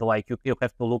 And like you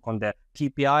have to look on the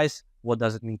KPIs. What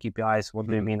does it mean, KPIs? What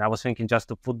do you mean? I was thinking just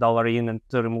to put dollar in and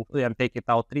to remove and take it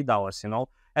out $3,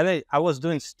 And I was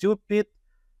doing stupid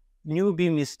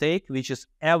newbie mistake, which is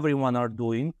everyone are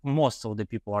doing. Most of the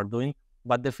people are doing.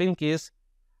 But the thing is,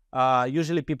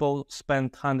 usually people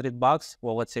spend $100,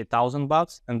 well, let's say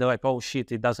 $1,000, and they're like, oh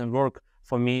shit, it doesn't work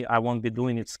for me. I won't be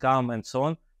doing it, scam and so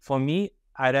on. For me,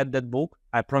 I read that book.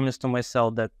 I promised to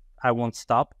myself that I won't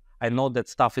stop. I know that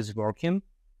stuff is working.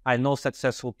 I know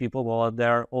successful people, well,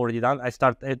 they're already done. I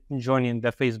started joining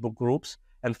the Facebook groups,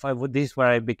 and this is where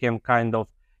I became kind of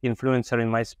influencer in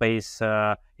my space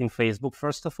in Facebook,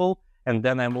 first of all. And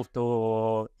then I moved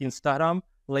to Instagram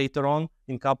later on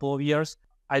in a couple of years.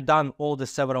 I done all the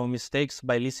several mistakes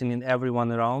by listening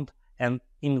everyone around and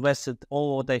invested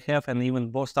all what I have, and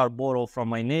even start borrow from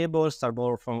my neighbors, start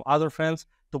borrow from other friends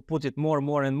to put it more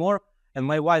and more. And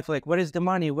my wife like, where is the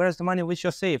money? Where's the money which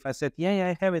you're safe? I said, yeah,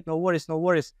 I have it. No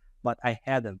worries. But I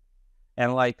hadn't.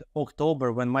 And like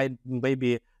October, when my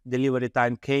baby delivery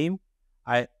time came,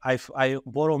 I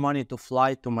borrow money to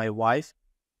fly to my wife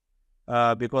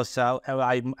because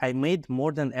I made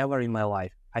more than ever in my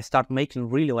life. I start making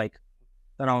really like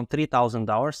around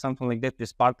 $3,000, something like that,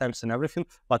 with part-times and everything.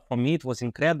 But for me, it was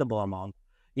incredible amount,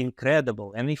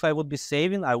 incredible. And if I would be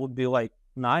saving, I would be like,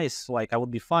 nice, like I would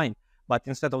be fine. But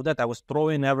instead of that, I was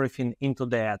throwing everything into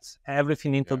the ads,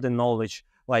 everything into the knowledge.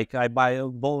 Like I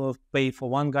pay for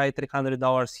one guy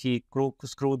 $300. He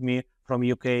screwed me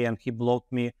from UK and he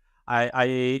blocked me.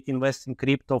 I invest in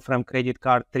crypto from credit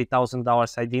card,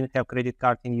 $3,000. I didn't have credit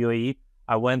card in UAE.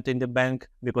 I went in the bank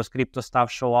because crypto stuff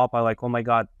show up. I like, oh my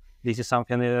God, this is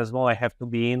something as well I have to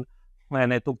be in.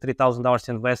 And I took $3,000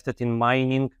 invested in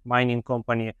mining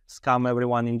company, scam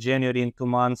everyone in January in 2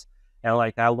 months. And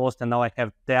like I lost, and now I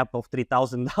have debt of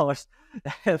 $3,000.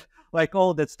 And like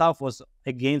all that stuff was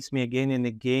against me again and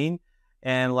again.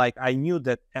 And like I knew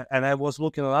that, and I was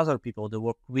looking at other people that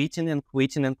were quitting. And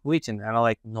I'm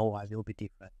like, no, I will be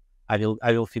different.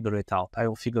 I will figure it out.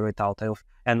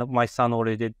 And my son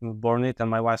already born it.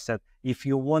 And my wife said, if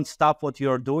you won't stop what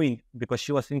you're doing, because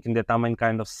she was thinking that I'm in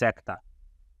kind of sector.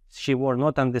 She was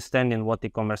not understanding what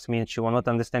e-commerce means. She was not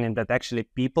understanding that actually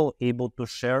people able to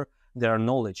share their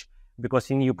knowledge.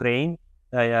 Because in Ukraine,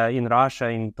 in Russia,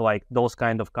 in like those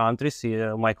kind of countries,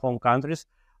 my home countries,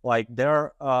 like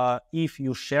there, if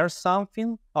you share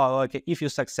something, like if you're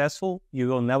successful, you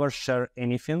will never share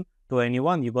anything to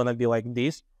anyone. You're gonna be like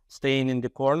this, staying in the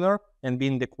corner and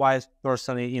being the quiet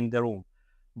person in the room.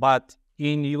 But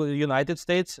in United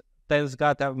States, thanks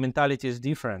God, our mentality is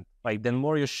different. Like the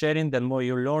more you're sharing, the more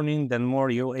you're learning, the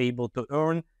more you're able to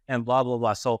earn, and blah blah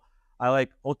blah. So I like,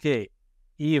 okay,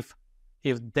 if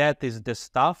that is the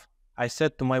stuff, I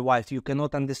said to my wife, you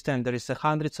cannot understand. There is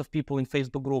hundreds of people in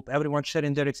Facebook group, everyone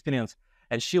sharing their experience.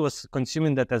 And she was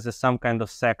consuming that as some kind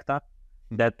of sector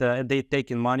that they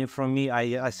taking money from me.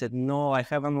 I said, no, I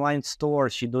have online store.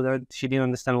 She didn't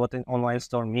understand what an online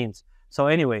store means. So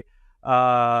anyway,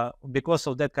 because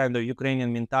of that kind of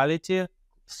Ukrainian mentality,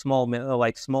 small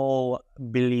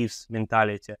beliefs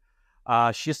mentality,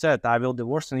 she said, I will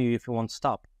divorce you if you won't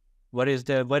stop. Where is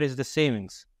the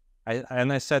savings?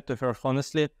 And I said to her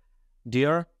honestly,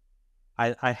 dear,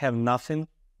 I have nothing,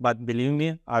 but believe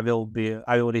me, I will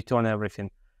return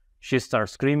everything. She started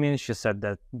screaming. She said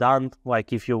that, darn,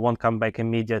 like if you won't come back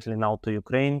immediately now to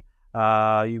Ukraine,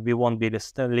 we won't be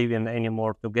living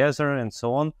anymore together and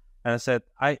so on. And I said,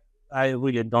 I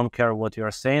really don't care what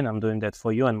you're saying. I'm doing that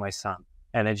for you and my son.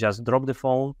 And I just drop the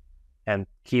phone and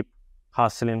keep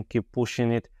hustling, keep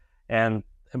pushing it. And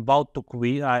about to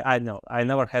quit, I know I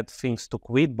never had things to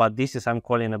quit, but this is, I'm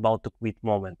calling about to quit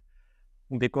moment.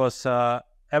 Because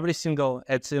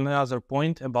it's another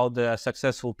point about the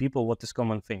successful people, what is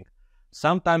common thing.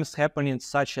 Sometimes happening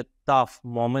such a tough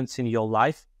moments in your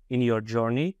life, in your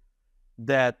journey,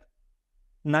 that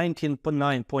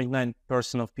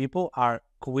 19.9% of people are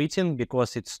quitting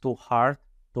because it's too hard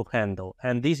to handle.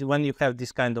 And this, when you have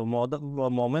this kind of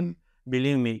moment,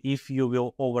 believe me, if you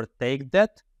will overtake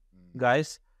that,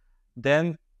 guys,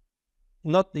 then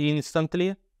not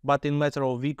instantly, but in a matter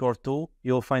of a week or two,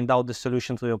 you'll find out the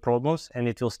solution to your problems and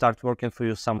it will start working for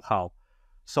you somehow.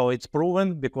 So it's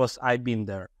proven because I've been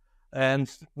there. And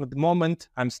at the moment,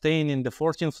 I'm staying in the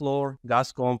 14th floor,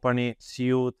 gas company,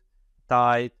 suit,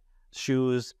 tie,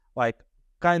 shoes, like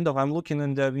kind of, I'm looking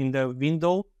in the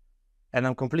window and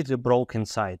I'm completely broke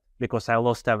inside because I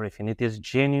lost everything. It is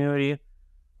January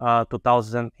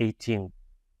 2018.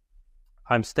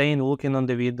 I'm staying looking on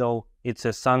the window. It's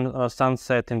a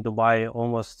sunset in Dubai,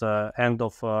 almost end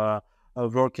of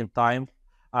working time.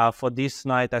 For this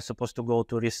night, I'm supposed to go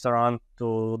to restaurant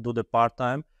to do the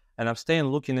part-time. And I'm staying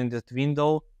looking in that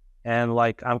window and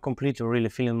like I'm completely really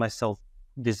feeling myself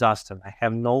disaster. I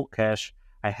have no cash.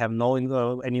 I have no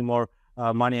any more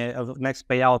money. Next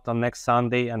payout on next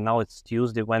Sunday, and now it's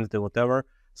Tuesday, Wednesday, whatever.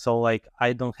 So like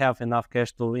I don't have enough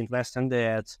cash to invest in the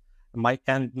ads.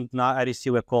 And now I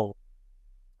receive a call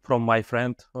from my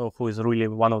friend who is really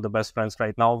one of the best friends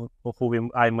right now,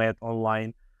 I met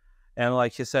online. And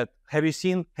like he said, have you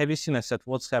seen? I said,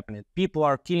 what's happening? People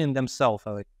are killing themselves.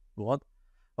 I'm like, what?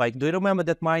 Like, do you remember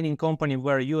that mining company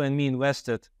where you and me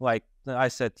invested? Like, I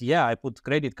said, yeah, I put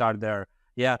credit card there.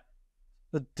 Yeah,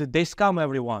 but they scam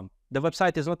everyone. The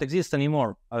website does not exist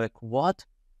anymore. I'm like, what?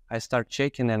 I start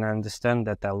checking and I understand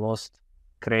that I lost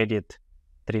credit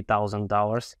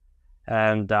 $3,000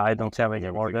 and I don't have any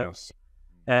more.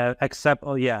 Except,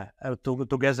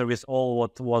 together with all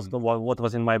what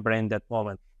was in my brain that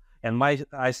moment. And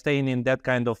I staying in that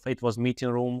kind of, it was meeting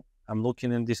room. I'm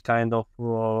looking in this kind of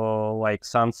like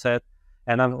sunset,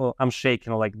 and I'm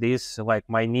shaking like this, like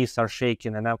my knees are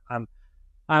shaking, and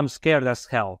I'm scared as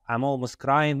hell. I'm almost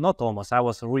crying, not almost. I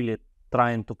was really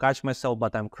trying to catch myself,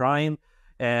 but I'm crying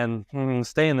and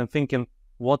staying and thinking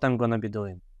what I'm gonna be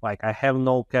doing. Like I have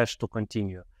no cash to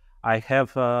continue. I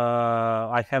have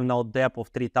now debt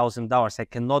of $3,000. I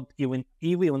cannot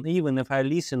even if I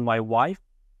listen my wife,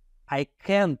 I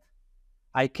can't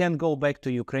go back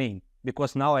to Ukraine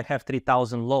because now I have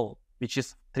 3,000 low, which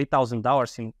is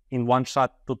 $3,000 in one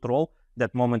shot to throw.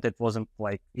 That moment it wasn't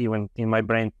like even in my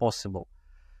brain possible.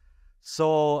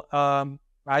 So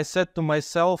I said to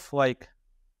myself like,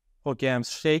 okay, I'm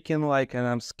shaking like and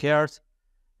I'm scared,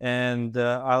 and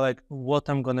I like what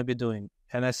I'm gonna be doing.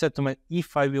 And I said to myself,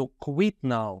 if I will quit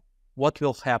now, what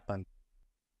will happen?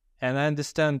 And I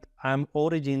understand I'm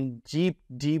already in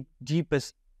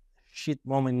deepest shit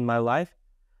moment in my life.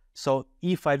 So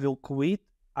if I will quit,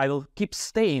 I will keep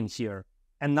staying here.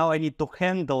 And now I need to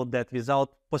handle that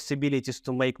without possibilities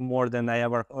to make more than I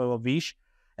ever wish,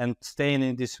 and staying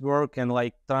in this work and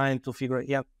like trying to figure,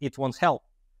 it won't help.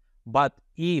 But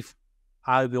if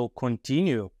I will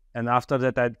continue, and after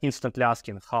that I'm instantly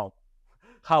asking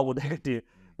how would I do?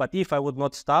 But if I would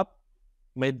not stop,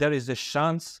 maybe there is a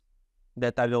chance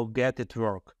that I will get it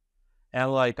work.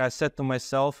 And like I said to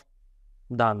myself,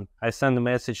 done. I sent a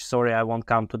message, sorry, I won't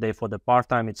come today for the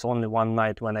part-time. It's only one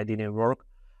night when I didn't work.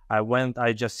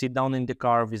 I just sit down in the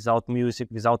car without music,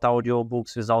 without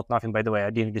audiobooks, without nothing. By the way, I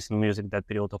didn't listen to music that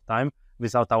period of time,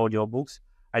 without audiobooks.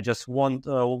 I just went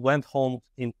home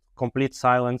in complete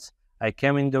silence. I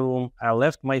came in the room. I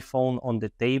left my phone on the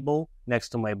table next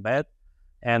to my bed,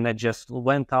 and I just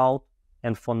went out.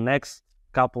 And for next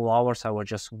couple hours, I was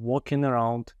just walking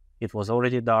around. It was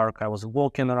already dark. I was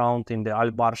walking around in the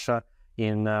Al Barsha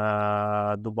in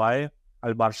Dubai,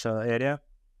 Al Barsha area.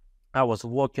 I was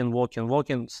walking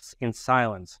in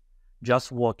silence, just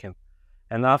walking.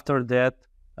 And after that,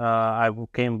 I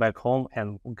came back home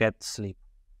and get sleep.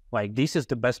 Like this is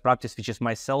the best practice, which is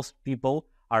my sales people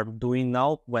are doing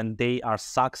now when they are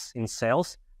sucks in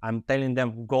sales. I'm telling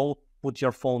them, go put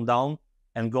your phone down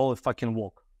and go fucking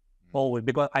walk. Always,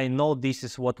 because I know this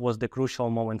is what was the crucial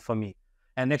moment for me.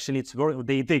 And actually it's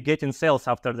they get in sales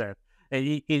after that.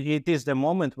 It is the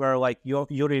moment where like you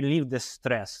relieve the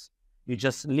stress. You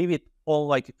just leave it all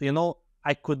like,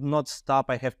 I could not stop.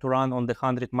 I have to run on the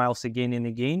 100 miles again and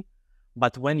again.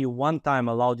 But when you one time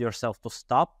allowed yourself to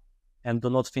stop and do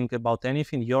not think about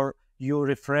anything, you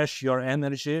refresh your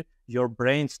energy, your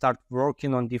brain start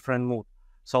working on different mood.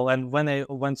 So, and when I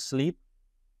went to sleep,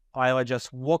 I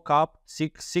just woke up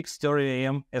 6:30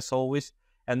 a.m. as always,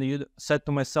 and you said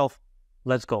to myself,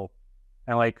 "Let's go,"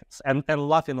 and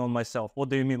laughing on myself. What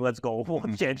do you mean, "Let's go"?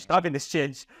 What changed? Nothing has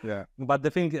changed. Yeah. But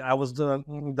the thing, I was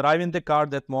driving the car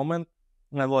that moment,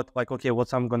 and I thought, like, okay,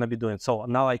 what's I'm gonna be doing? So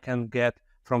now I can get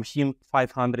from him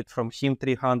 500, from him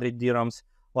 300 dirhams.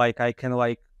 Like I can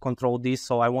like control this,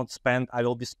 so I won't spend. I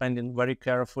will be spending very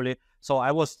carefully. So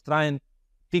I was trying to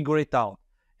figure it out,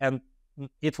 and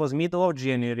it was middle of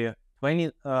January,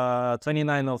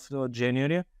 29th of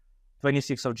January,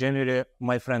 26th of January,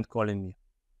 my friend calling me,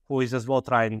 who is as well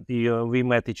trying, we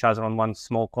met each other on one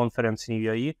small conference in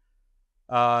UAE.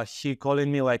 She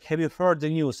calling me like, have you heard the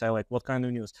news? I like, what kind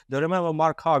of news? Do you remember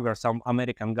Mark Hager, some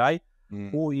American guy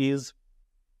who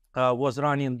was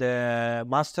running the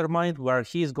mastermind where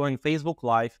he is going Facebook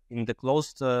Live in the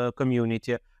closed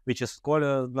community, which is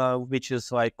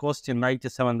like costing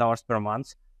 $97 per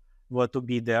month to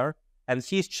be there, and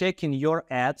he's checking your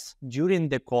ads during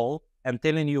the call and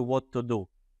telling you what to do.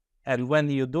 And when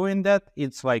you're doing that,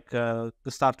 it's like to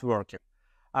start working.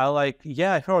 I like,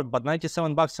 yeah, I heard, but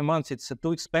 $97 a month, it's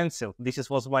too expensive. This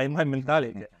was my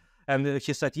mentality. And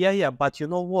he said, yeah, but you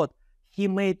know what? He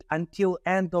made until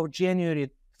end of January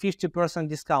 50%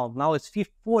 discount. Now it's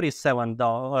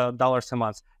 $47 a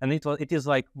month, and it is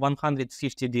like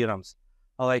 150 dirhams.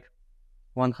 I like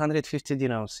 150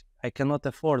 dirhams. I cannot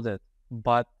afford it,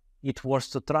 but it was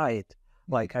to try it.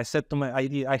 Like I said to my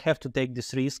idea, I have to take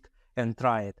this risk and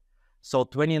try it. So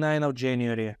 29th of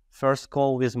January, first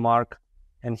call with Mark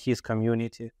and his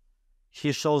community.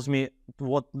 He shows me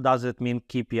what does it mean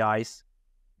KPIs.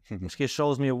 He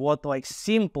shows me what like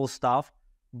simple stuff,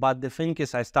 but the thing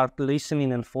is I start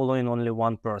listening and following only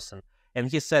one person. And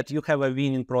he said, you have a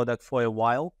winning product for a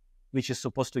while, which is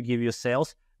supposed to give you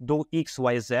sales, do X,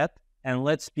 Y, Z, and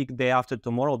let's speak day after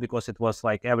tomorrow, because it was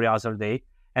like every other day,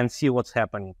 and see what's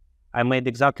happening. I made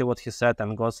exactly what he said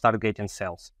and start getting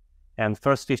sales. And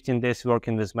first 15 days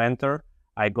working with mentor,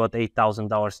 I got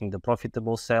 $8,000 in the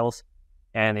profitable sales,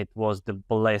 and it was the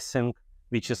blessing,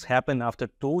 which has happened after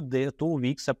 2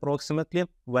 weeks approximately,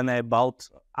 when I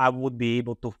would be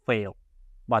able to fail.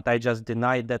 But I just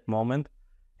denied that moment,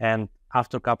 and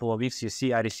after a couple of weeks, you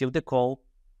see, I received the call,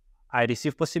 I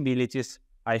received possibilities,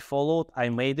 I followed, I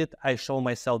made it, I show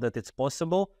myself that it's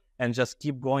possible, and just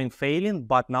keep going failing,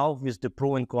 but now with the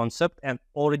proven concept and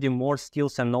already more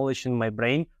skills and knowledge in my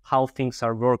brain, how things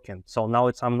are working. So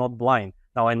now I'm not blind.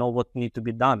 Now I know what needs to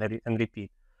be done and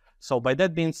repeat. So by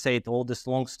that being said, all this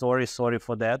long story, sorry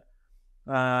for that.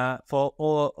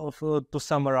 To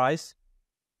summarize,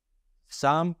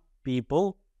 some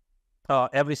people,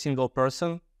 every single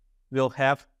person will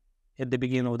have at the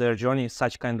beginning of their journey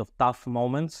such kind of tough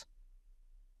moments,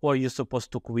 or you're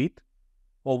supposed to quit,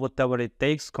 or whatever it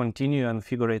takes, continue and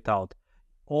figure it out.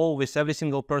 Always, every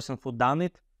single person who done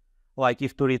it, like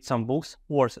if to read some books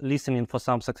or listening for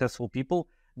some successful people,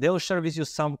 they'll share with you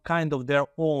some kind of their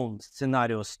own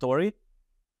scenario story,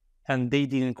 and they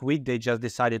didn't quit, they just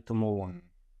decided to move on.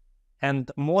 And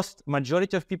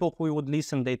majority of people who would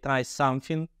listen, they try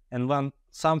something, and when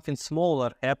something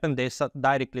smaller happened, they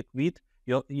directly quit.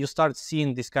 You start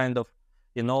seeing this kind of,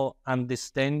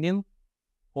 understanding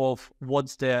of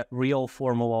what's the real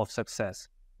formula of success.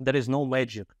 There is no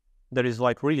magic. There is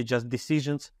like really just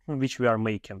decisions which we are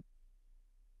making.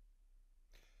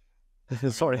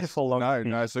 Sorry for long.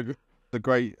 No, it's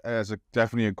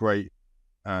definitely a great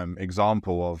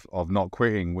example of not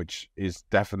quitting, which is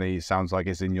definitely sounds like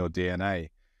it's in your DNA.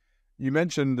 You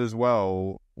mentioned as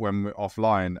well when we're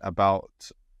offline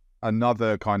about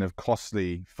another kind of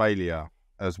costly failure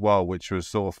as well, which was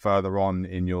sort of further on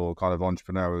in your kind of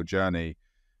entrepreneurial journey.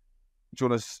 Do you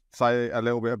want to say a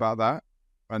little bit about that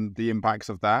and the impacts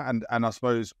of that? And I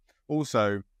suppose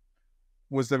also,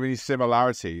 was there any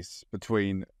similarities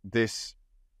between this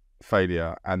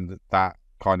failure and that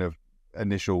kind of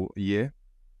initial year?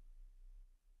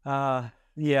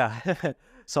 Yeah.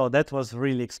 So that was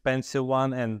really expensive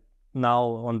one, and now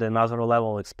on the another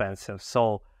level expensive.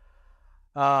 So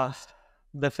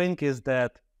the thing is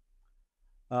that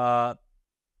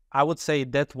I would say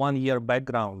that 1 year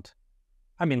background,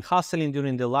 I mean, hustling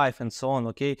during the life and so on,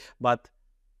 okay? But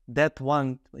that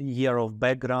 1 year of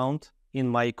background in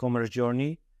my e-commerce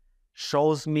journey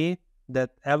shows me that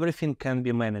everything can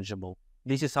be manageable.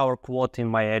 This is our quote in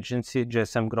my agency,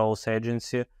 GSM Growth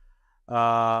Agency.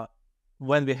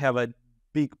 When we have a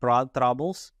big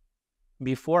troubles,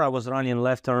 before I was running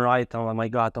left and right, and oh my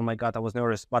God, I was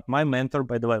nervous. But my mentor,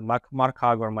 by the way, Mark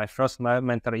Hager, my first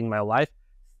mentor in my life,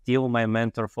 still my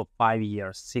mentor for 5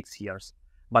 years, 6 years.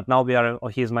 But now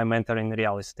he's my mentor in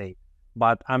real estate.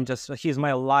 but he's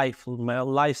my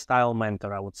lifestyle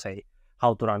mentor, I would say.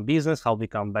 How to run business, how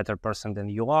become a better person than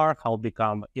you are, how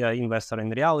become investor in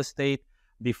real estate.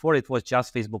 Before it was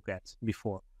just Facebook ads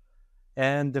before.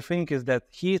 And the thing is that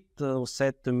he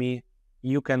said to me,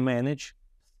 you can manage,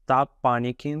 stop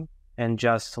panicking, and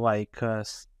just like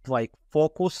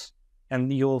focus,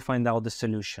 and you will find out the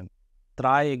solution.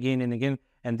 Try again and again.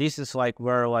 And this is like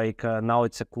where now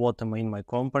it's a quote in my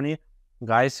company.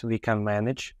 Guys, we can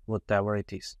manage whatever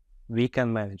it is. We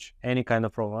can manage any kind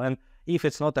of problem. And if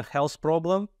it's not a health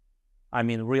problem, I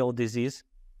mean real disease,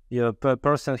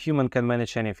 human can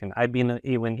manage anything. I've been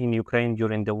even in Ukraine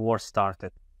during the war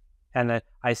started. And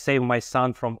I saved my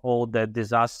son from all that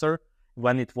disaster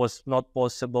when it was not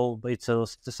possible. It's a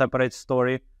separate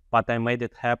story, but I made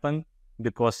it happen,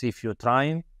 because if you're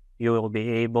trying, you will be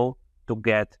able to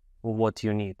get what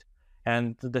you need.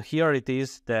 And here it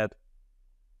is that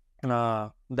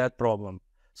problem.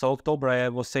 So October, I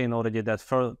was saying already that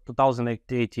for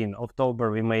 2018,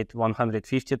 October, we made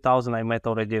 150,000. I met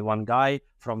already one guy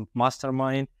from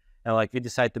Mastermind, and we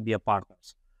decided to be a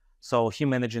partners. So he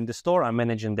managing the store, I'm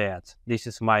managing the ads. This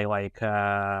is my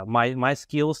my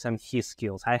skills and his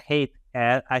skills. I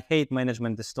hate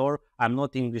management the store. I'm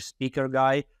not English speaker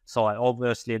guy, so I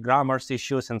obviously grammar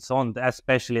issues and so on.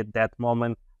 Especially at that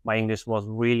moment, my English was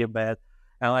really bad.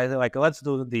 And I let's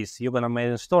do this. You're gonna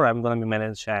manage store, I'm gonna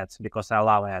manage ads, because I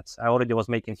love ads. I already was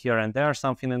making here and there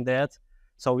something in the ads.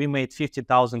 So we made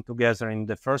 50,000 together in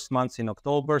the first months in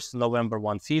October, November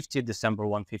 150, December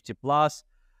 150 plus.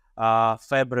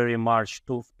 February, March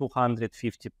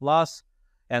 250 plus,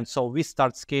 and so we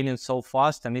start scaling so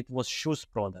fast, and it was shoes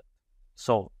product.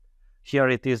 So here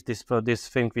it is, this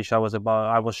thing which I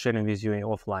was sharing with you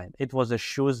offline. It was a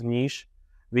shoes niche,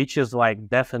 which is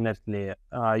definitely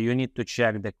you need to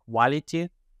check the quality,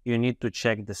 you need to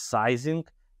check the sizing,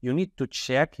 you need to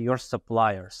check your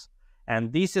suppliers.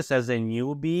 And this is as a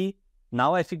newbie.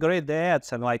 Now I figure out the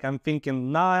ads, and I'm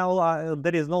thinking now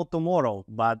there is no tomorrow.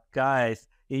 But guys,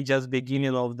 it's just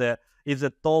beginning it's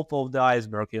the top of the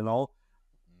iceberg,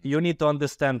 You need to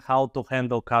understand how to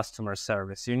handle customer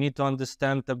service. You need to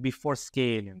understand before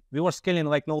scaling. We were scaling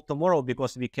no tomorrow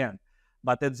because we can.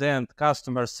 But at the end,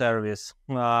 customer service,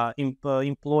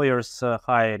 employers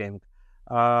hiring,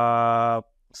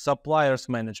 suppliers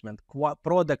management,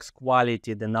 products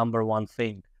quality, the number one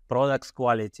thing. Products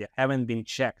quality haven't been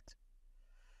checked.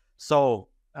 So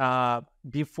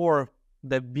before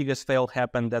the biggest fail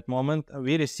happened that moment,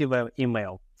 we received an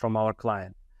email from our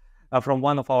client, from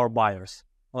one of our buyers.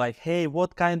 Hey,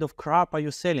 what kind of crap are you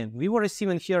selling? We were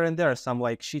receiving here and there some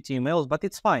shitty emails, but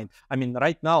it's fine. I mean,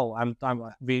 right now,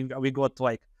 we got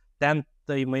 10,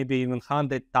 maybe even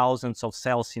 100,000 of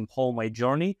sales in whole my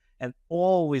journey, and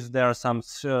always there are some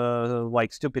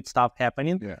stupid stuff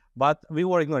happening. Yeah. But we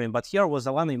were ignoring. But here was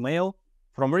one email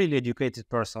from a really educated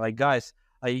person. Guys,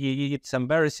 it's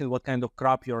embarrassing what kind of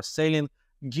crap you're selling.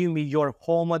 Give me your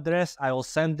home address. I will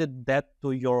send that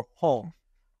to your home.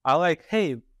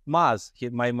 Hey, Maz,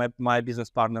 my business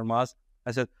partner, Maz.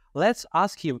 I said, let's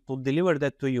ask him to deliver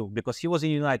that to you, because he was in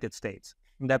the United States.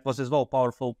 That was as well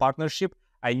powerful partnership.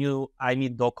 I knew I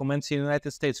need documents in the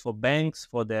United States for banks,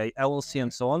 for the LLC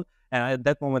and so on. And at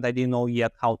that moment, I didn't know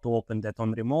yet how to open that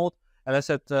on remote. And I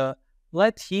said,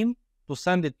 let him to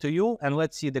send it to you, and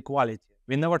let's see the quality.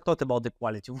 We never thought about the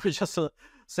quality. We're just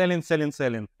selling.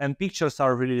 And pictures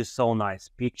are really so nice.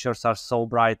 Pictures are so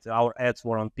bright. Our ads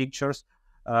were on pictures.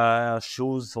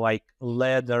 Shoes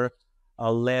leather,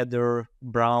 a leather,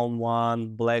 brown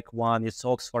one, black one. It's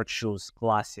Oxford shoes,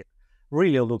 classic.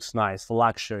 Really looks nice,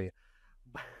 luxury.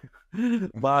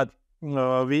 But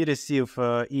we receive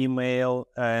email,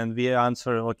 and we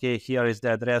answer, okay, here is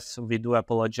the address. We do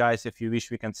apologize. If you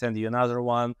wish, we can send you another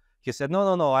one. He said,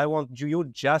 no, I want you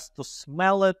just to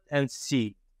smell it and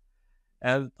see.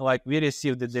 And we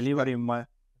received the delivery.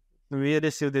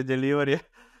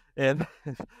 And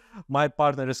my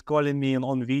partner is calling me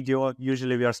on video.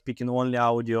 Usually we are speaking only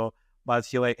audio, but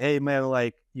he hey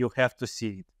man, you have to see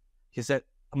it. He said,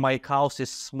 my house is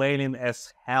smelling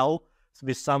as hell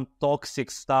with some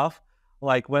toxic stuff.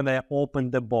 When I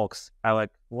opened the box, I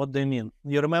what do you mean?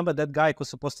 You remember that guy who's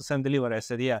supposed to send delivery? I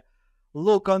said, yeah.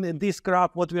 Look on this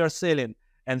crap, what we are selling.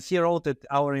 And he wrote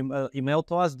our email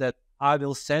to us that I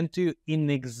will send to you in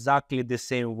exactly the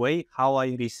same way how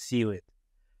I receive it.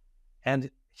 And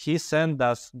he sent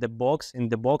us the box. In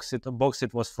the box,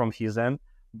 it was from his end.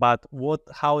 But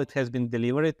how it has been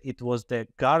delivered, it was the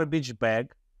garbage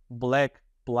bag, black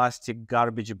plastic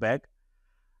garbage bag,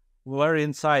 where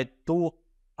inside 2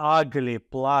 ugly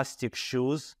plastic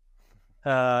shoes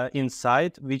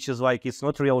inside, which is it's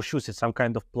not real shoes, it's some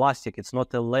kind of plastic, it's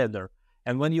not a leather.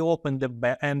 And when you open the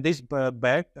bag, and this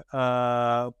bag,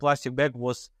 plastic bag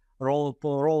was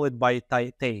rolled by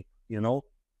tape,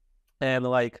 and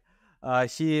like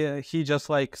he just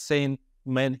like saying,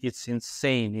 man, it's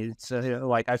insane. It's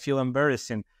like I feel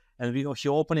embarrassing. And he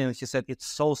opened it and he said, it's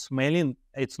so smelling,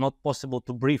 it's not possible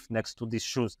to breathe next to these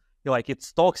shoes. Like,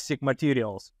 it's toxic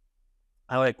materials.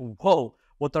 I'm like, whoa,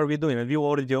 what are we doing? And we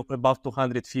already above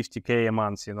 250K a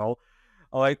month,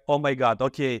 Like, oh my God,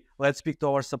 okay, let's speak to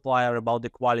our supplier about the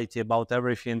quality, about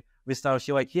everything. We start,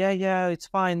 she like, yeah, it's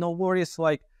fine, no worries.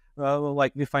 Like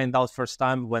we find out first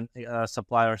time when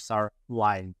suppliers are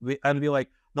lying. We're like,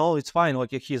 no, it's fine.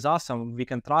 Like, he's awesome. We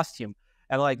can trust him.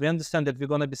 And like, we understand that we're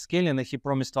going to be scaling and he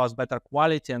promised us better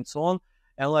quality and so on.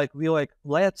 And like, we like,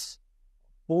 let's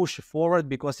push forward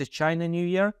because it's China New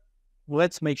Year.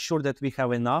 Let's make sure that we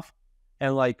have enough.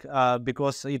 And like,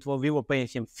 because we were paying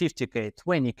him 50K,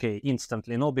 20K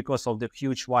instantly, because of the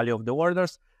huge value of the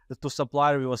orders. To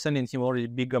supplier, we were sending him already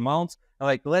big amounts. And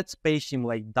like, let's pay him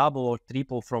like double or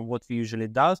triple from what we usually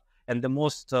does. And the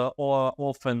most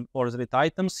often ordered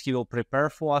items, he will prepare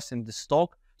for us in the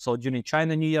stock. So during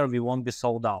China New Year, we won't be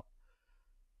sold out.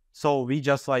 So we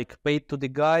just like paid to the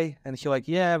guy and he like,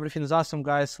 yeah, everything's awesome,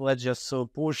 guys. Let's just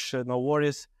push, no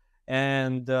worries.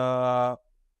 And the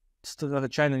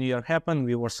China New Year happened.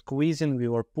 We were squeezing, we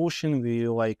were pushing, we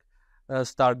like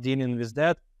start dealing with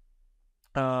that.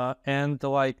 And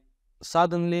like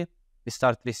suddenly we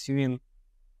start receiving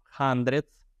hundreds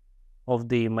of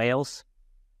the emails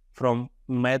from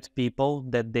mad people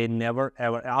that they never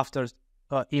ever, after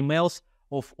emails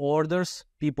of orders,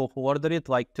 people who ordered it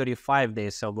like 35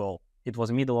 days ago. It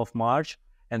was middle of March,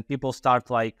 and people start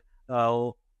like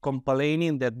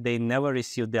complaining that they never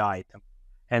received the item.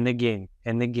 And again,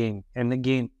 and again, and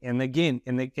again, and again,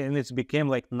 and again, it's became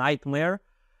like nightmare.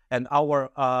 And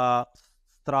our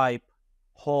Stripe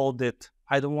hold it,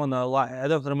 I don't want to lie, I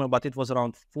don't remember, but it was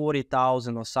around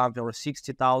 40,000 or something, or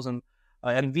 60,000.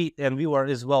 And we were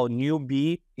as well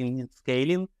newbie in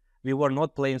scaling. We were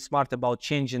not playing smart about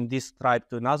changing this Stripe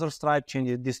to another Stripe,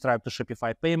 changing this Stripe to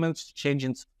Shopify payments,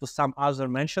 changing to some other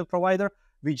mentioned provider.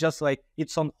 We just like,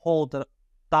 it's on hold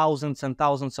thousands and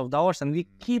thousands of dollars, and we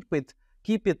keep it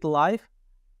live,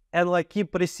 and like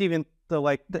keep receiving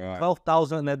the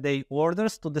 12,000 a day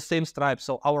orders to the same Stripe.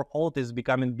 So our hold is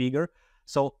becoming bigger.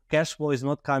 So cash flow is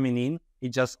not coming in.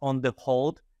 It's just on the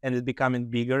hold, and it's becoming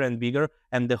bigger and bigger,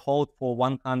 and the hold for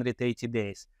 180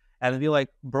 days. And we like,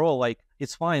 bro, like,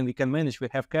 it's fine, we can manage, we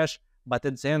have cash. But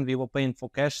at the end, we were paying for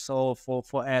cash, so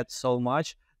for ads so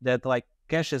much that like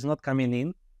cash is not coming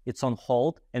in. It's on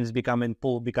hold, and it's becoming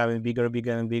bigger and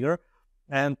bigger.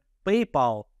 And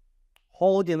PayPal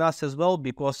holding us as well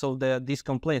because of these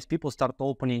complaints. People start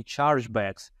opening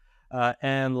chargebacks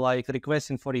and like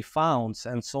requesting for refunds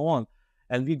and so on.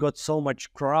 And we got so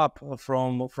much crap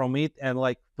from it, and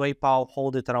like PayPal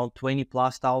hold it around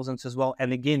 20,000+ as well.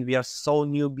 And again, we are so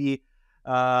newbie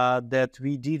that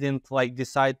we didn't like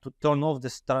decide to turn off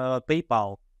this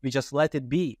PayPal. We just let it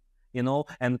be, and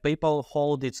PayPal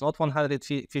hold, it's not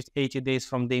 180 days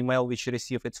from the email which you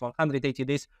receive, it's 180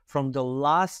 days from the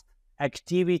last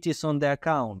activities on the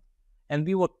account. And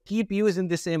we will keep using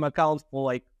the same account for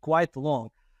like quite long.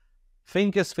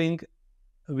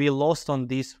 We lost on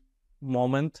this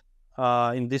moment,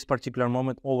 in this particular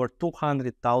moment, over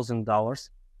 $200,000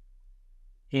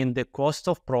 in the cost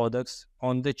of products,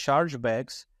 on the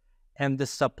chargebacks, and the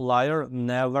supplier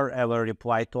never ever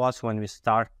replied to us when we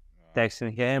start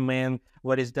texting, hey man,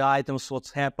 what is the items,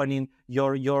 what's happening,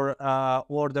 your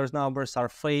orders numbers are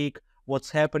fake, what's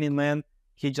happening, man?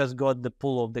 He just got the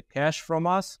pull of the cash from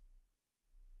us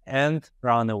and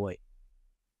ran away.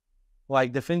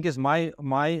 Like, the thing is,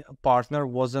 my partner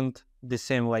wasn't the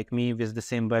same like me, with the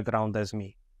same background as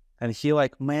me. And he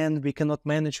like, man, we cannot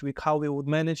manage how we would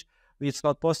manage. It's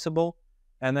not possible.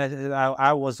 And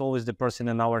I was always the person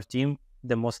in our team,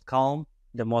 the most calm,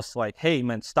 the most like, hey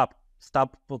man, stop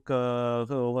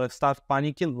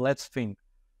panicking. Let's think.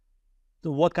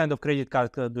 What kind of credit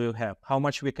card do you have? How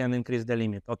much we can increase the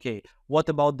limit? Okay, what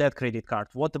about that credit card?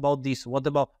 What about this?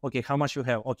 Okay, how much you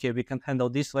have? Okay, we can handle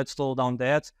this. Let's slow down the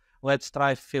ads. Let's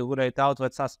try figure it out.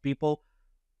 Let's ask people.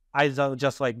 I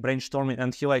just like brainstorming,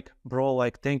 and he like, bro,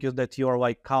 like, thank you that you're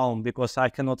like calm, because I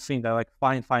cannot think. I like,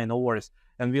 fine, no worries.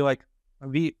 And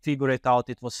we figure it out.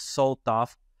 It was so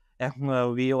tough,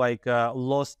 and we like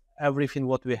lost everything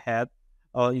what we had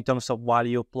in terms of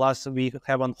value. Plus, we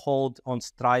have on hold on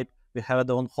Stripe. We have it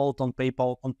on hold on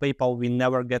PayPal. On PayPal, we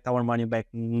never get our money back.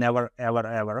 Never,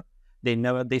 ever. They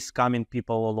scamming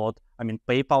people a lot. I mean,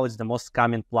 PayPal is the most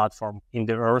scamming platform in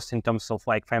the earth in terms of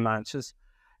like finances.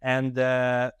 And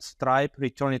Stripe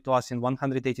returned it to us in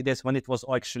 180 days when it was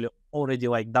actually already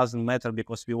like doesn't matter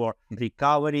because we were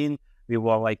recovering. We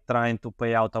were like trying to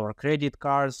pay out our credit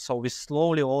cards. So we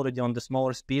slowly already on the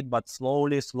smaller speed, but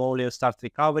slowly start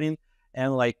recovering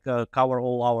and like cover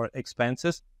all our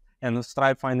expenses. And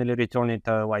Stripe finally returned it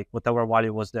like whatever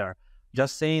value was there.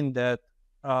 Just saying that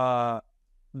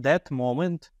that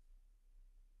moment,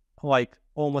 like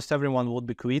almost everyone would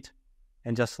be quit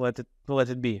and just let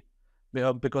it be.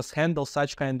 Because handle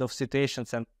such kind of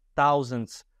situations and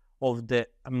thousands of the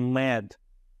mad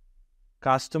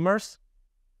customers,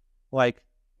 like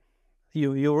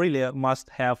you really must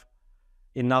have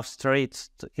enough straight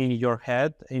in your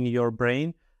head, in your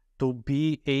brain, to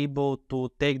be able to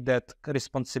take that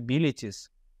responsibilities,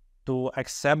 to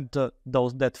accept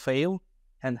those that fail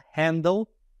and handle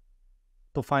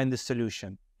to find the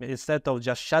solution. Instead of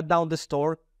just shut down the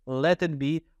store, let it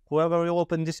be. Whoever will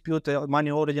open dispute,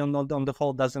 money already on the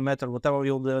fall, doesn't matter. Whatever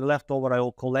will be left over, I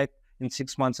will collect in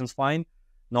 6 months and fine.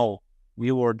 No,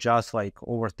 we were just like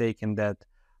overtaking that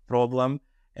problem,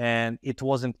 and it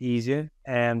wasn't easy.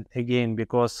 And again,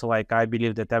 because like I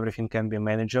believe that everything can be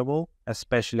manageable,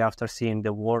 especially after seeing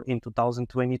the war in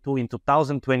 2022. In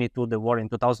 2022, the war in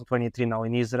 2023 now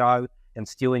in Israel and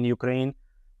still in Ukraine.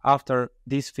 After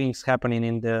these things happening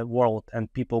in the world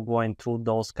and people going through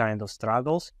those kind of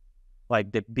struggles,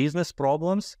 like the business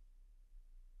problems,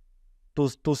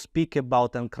 to speak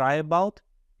about and cry about,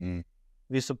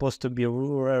 we're supposed to be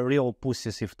real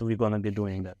pussies if we're going to be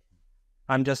doing that.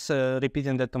 I'm just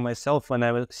repeating that to myself when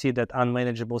I see that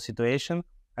unmanageable situation.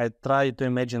 I try to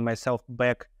imagine myself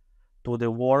back to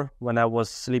the war when I was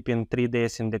sleeping 3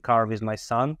 days in the car with my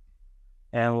son,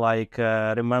 and like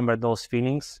remember those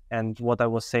feelings and what I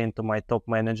was saying to my top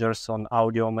managers on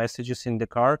audio messages in the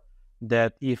car,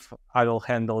 that if I will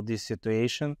handle this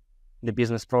situation, the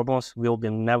business problems will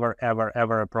be never, ever,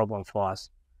 ever a problem for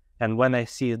us. And when I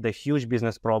see the huge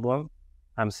business problem,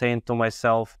 I'm saying to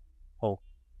myself, oh,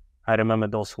 I remember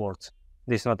those words.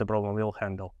 This is not a problem we'll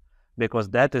handle. Because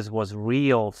that was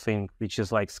real thing, which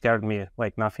is like scared me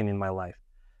like nothing in my life.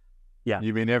 Yeah.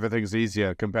 You mean everything's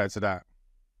easier compared to that?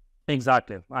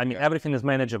 Exactly. I mean, everything is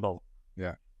manageable.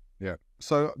 Yeah.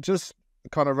 So just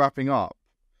kind of wrapping up,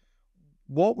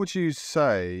 what would you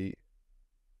say,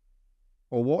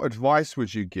 or what advice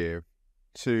would you give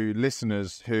to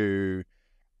listeners who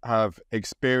have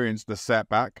experienced a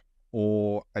setback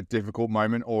or a difficult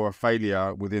moment or a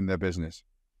failure within their business?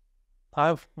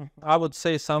 I would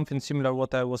say something similar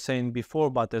what I was saying before,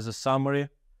 but as a summary,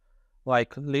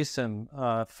 like, listen,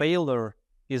 failure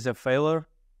is a failure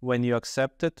when you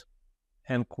accept it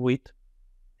and quit,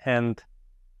 and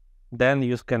then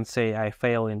you can say I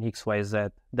fail in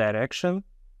XYZ direction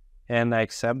and I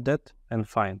accept that and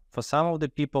fine. For some of the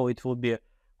people it will be a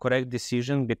correct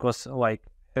decision, because like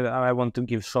I want to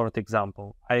give short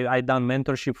example. I done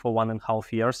mentorship for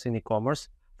 1.5 years in e-commerce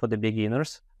for the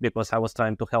beginners, because I was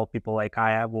trying to help people like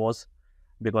I was,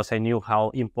 because I knew how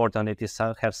important it is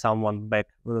to have someone back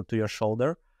to your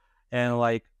shoulder. And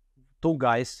like 2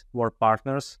 guys were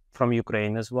partners from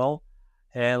Ukraine as well,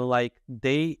 and like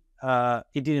they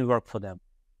it didn't work for them.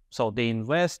 So they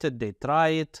invested, they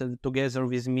tried together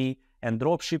with me, and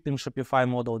dropshipping Shopify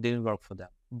model didn't work for them.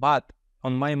 But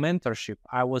on my mentorship,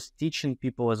 I was teaching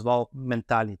people as well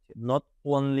mentality, not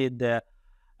only the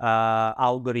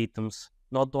algorithms,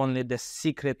 not only the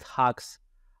secret hacks.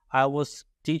 I was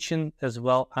teaching as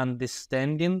well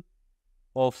understanding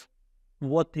of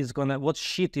what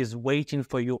shit is waiting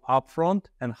for you upfront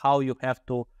and how you have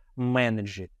to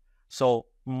manage it. So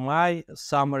my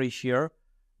summary here,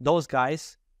 those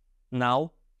guys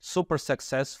now super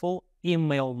successful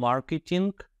email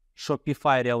marketing,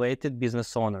 Shopify related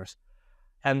business owners.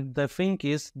 And the thing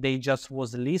is, they just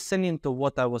was listening to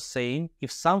what I was saying.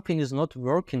 If something is not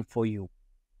working for you,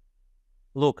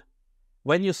 look,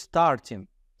 when you start in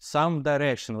some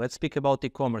direction, let's speak about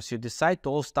e-commerce, you decide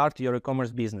to start your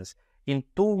e-commerce business. In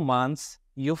 2 months,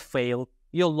 you failed,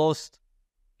 you lost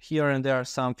here and there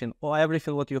something, or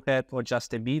everything what you had, or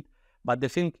just a bit, but the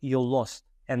thing you lost,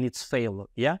 and it's failure,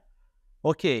 yeah?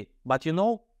 Okay, but you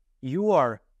know, you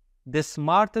are the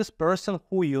smartest person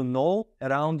who you know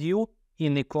around you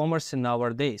in e-commerce in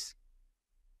nowadays.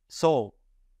 So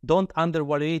don't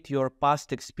undervalue your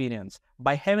past experience.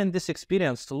 By having this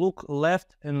experience, look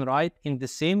left and right in the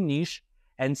same niche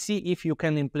and see if you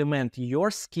can implement your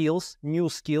skills, new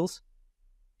skills,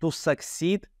 to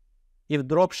succeed. If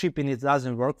dropshipping it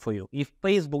doesn't work for you, if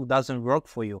Facebook doesn't work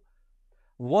for you,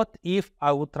 what if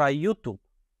I will try YouTube?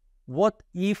 What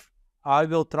if I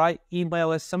will try email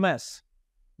SMS?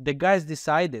 The guys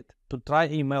decided to try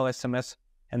email SMS,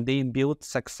 and they built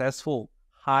successful,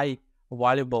 high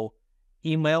valuable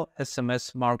email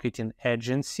SMS marketing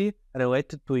agency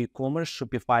related to e-commerce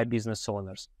Shopify business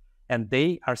owners. And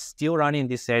they are still running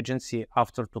this agency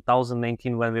after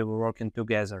 2019 when we were working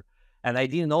together. And I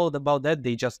didn't know about that.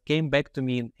 They just came back to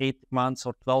me in 8 months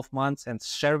or 12 months and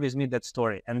shared with me that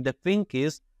story. And the thing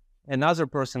is, another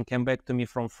person came back to me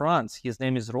from France. His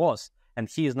name is Ross, and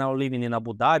he is now living in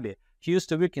Abu Dhabi. He used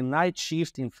to work in night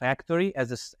shift in factory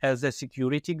as a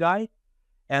security guy,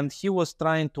 and he was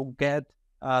trying to get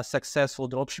a successful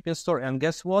dropshipping store. And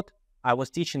guess what? I was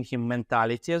teaching him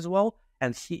mentality as well,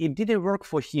 and it didn't work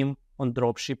for him on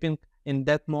dropshipping in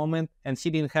that moment, and he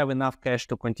didn't have enough cash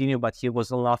to continue, but he was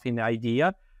loving the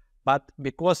idea. But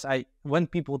because when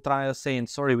people try saying,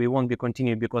 sorry, we won't be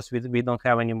continuing because we don't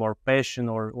have any more passion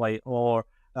or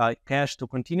cash to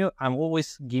continue, I'm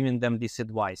always giving them this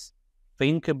advice.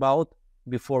 Think about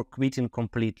before quitting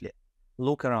completely.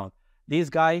 Look around. This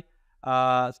guy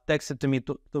texted to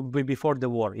me before the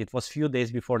war. It was few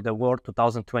days before the war,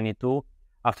 2022.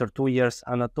 After 2 years,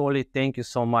 Anatoliy, thank you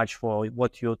so much for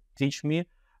what you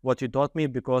taught me,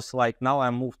 because now I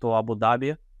moved to Abu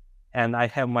Dhabi and I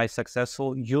have my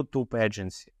successful YouTube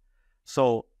agency.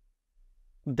 So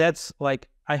that's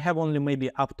I have only maybe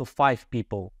up to 5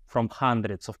 people from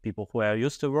hundreds of people who I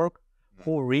used to work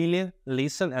who really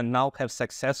listen and now have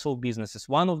successful businesses.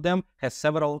 One of them has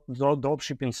several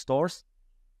dropshipping stores.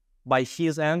 By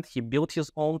his end, he built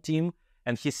his own team,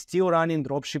 and he's still running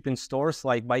dropshipping stores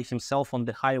by himself on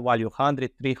the high value,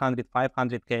 100, 300,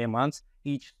 500K a month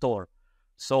each store.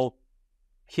 So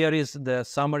here is the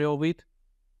summary of it.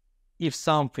 If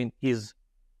something is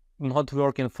not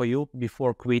working for you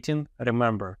before quitting,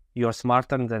 remember, you're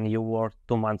smarter than you were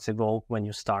 2 months ago when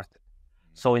you started.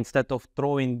 So instead of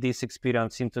throwing this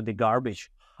experience into the garbage,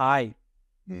 high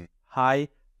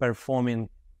performing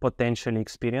potential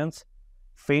experience,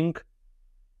 think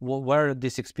where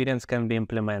this experience can be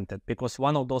implemented. Because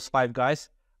one of those 5 guys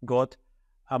got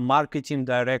a marketing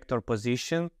director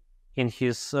position in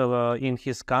his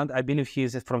country. I believe he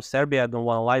is from Serbia, I don't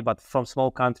want to lie, but from small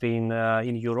country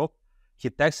in Europe. He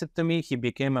texted to me. He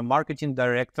became a marketing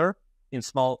director in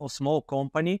small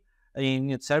company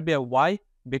in Serbia. Why?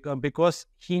 Because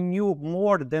he knew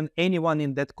more than anyone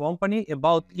in that company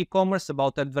about e-commerce,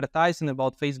 about advertising,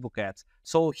 about Facebook ads.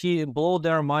 So he blew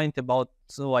their mind about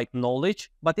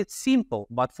knowledge, but it's simple.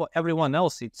 But for everyone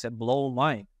else, it's a blow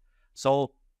mind.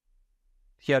 So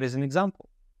here is an example.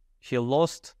 He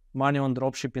lost money on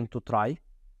dropshipping to try,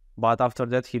 but after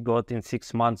that he got in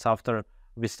 6 months after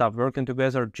we stopped working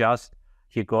together,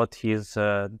 he got his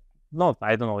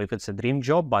I don't know if it's a dream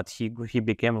job, but he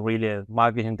became really a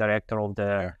marketing director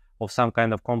of some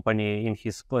kind of company in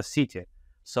his city.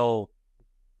 So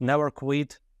never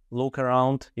quit. Look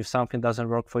around. If something doesn't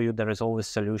work for you, there is always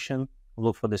solution.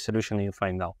 Look for the solution and you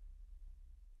find out.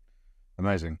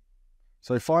 Amazing.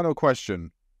 So final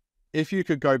question. If you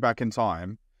could go back in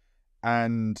time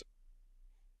and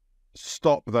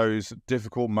stop those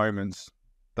difficult moments,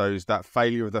 that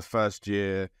failure of the first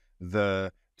year,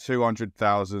 the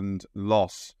 200,000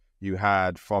 loss you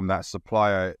had from that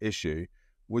supplier issue,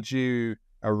 would you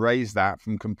erase that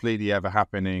from completely ever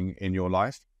happening in your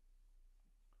life?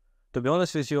 To be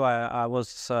honest with you, I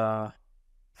was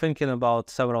thinking about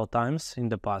several times in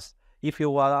the past. If you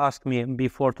would ask me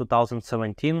before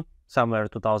 2017, somewhere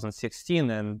 2016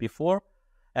 and before,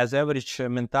 as average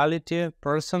mentality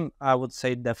person, I would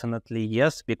say definitely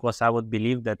yes, because I would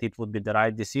believe that it would be the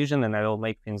right decision and I will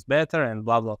make things better and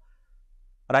blah, blah.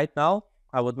 Right now,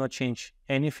 I would not change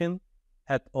anything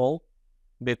at all,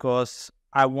 because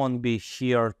I won't be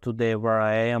here today where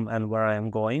I am and where I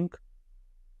am going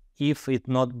if it's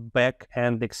not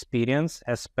back-end experience,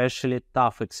 especially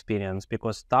tough experience,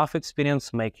 because tough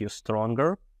experience make you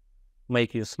stronger,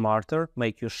 make you smarter,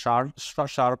 make you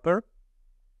sharper,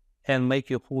 and make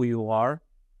you who you are.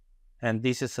 And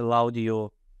this has allowed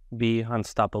you be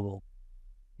unstoppable.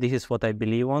 This is what I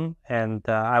believe on, and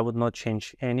I would not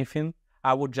change anything.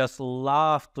 I would just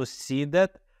love to see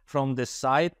that from the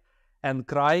side and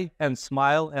cry and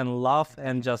smile and laugh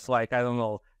and just I don't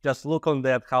know, just look on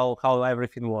that, how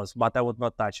everything was, but I would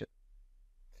not touch it.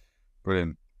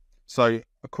 Brilliant. So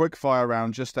a quick fire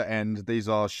round just to end. These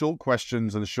are short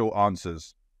questions and short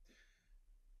answers.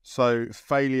 So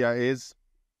failure is?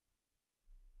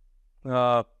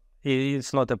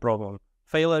 It's not a problem.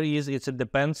 Failure is, it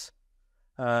depends.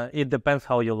 It depends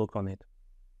how you look on it.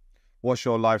 What's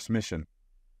your life's mission?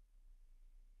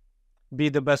 Be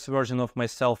the best version of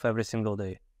myself every single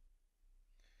day.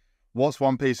 What's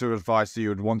one piece of advice that you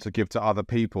would want to give to other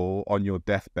people on your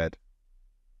deathbed?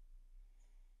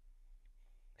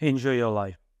 Enjoy your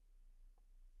life.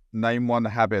 Name one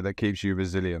habit that keeps you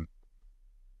resilient.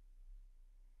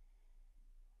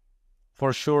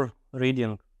 For sure,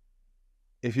 reading.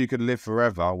 If you could live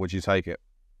forever, would you take it?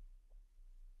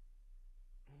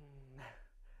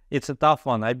 It's a tough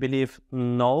one. I believe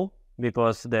no,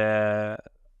 because I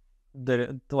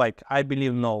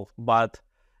believe no, but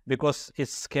because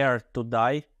it's scared to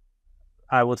die,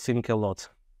 I would think a lot.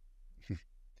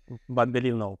 But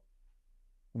believe no.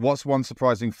 What's one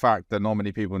surprising fact that not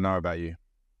many people know about you?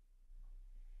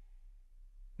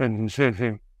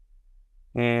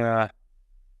 Yeah,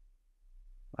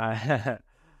 I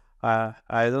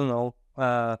don't know.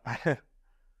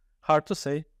 Hard to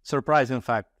say. Surprising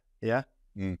fact. Yeah.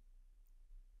 Mm.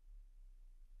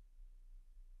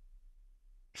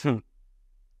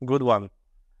 Good one.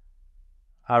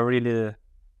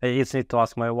 It's need to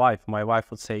ask my wife. My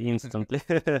wife would say instantly.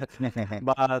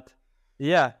 But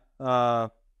yeah,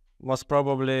 most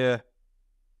probably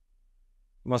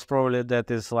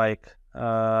that is like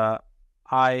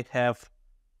I have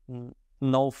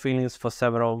no feelings for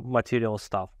several material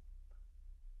stuff.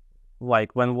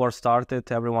 Like when war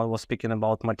started, everyone was speaking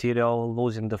about material,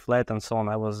 losing the flat and so on.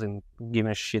 I wasn't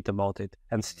giving a shit about it,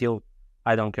 and still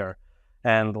I don't care.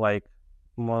 And like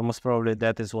most probably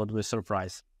that is what we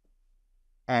surprise.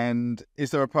 And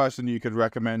is there a person you could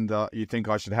recommend that you think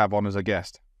I should have on as a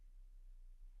guest?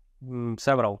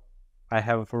 Several. I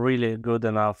have really good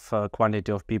enough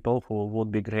quantity of people who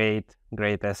would be great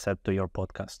asset to your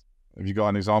podcast. Have you got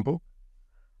an example?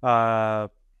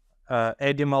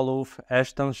 Eddie Malouf,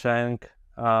 Ashton Shank,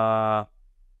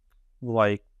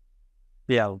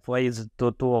 plays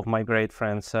two of my great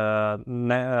friends, Mark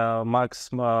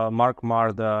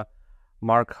Marda,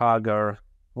 Mark Hager,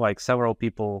 like several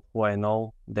people who I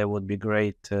know. They would be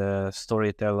great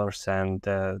storytellers, and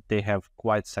they have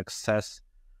quite success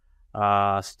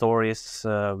stories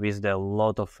with a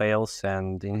lot of fails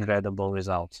and incredible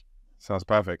results. Sounds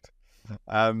perfect.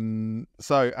 So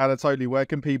Anatoliy, where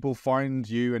can people find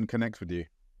you and connect with you?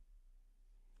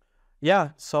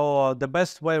 Yeah, so the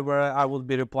best way where I would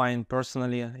be replying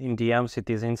personally in DMs, it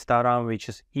is Instagram, which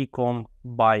is ecom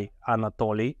by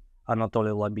Anatoliy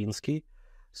Labinskiy.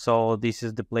 So this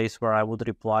is the place where I would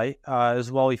reply.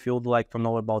 As well, if you would like to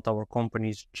know about our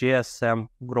company's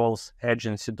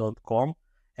gsmgrowthagency.com.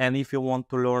 And if you want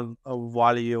to learn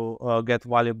get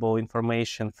valuable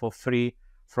information for free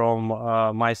from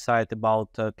my site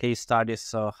about case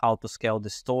studies, how to scale the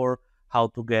store, how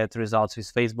to get results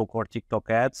with Facebook or TikTok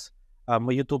ads,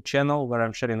 my YouTube channel where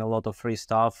I'm sharing a lot of free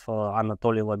stuff,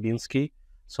 Anatoliy Labinskiy.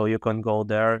 So you can go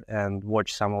there and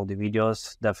watch some of the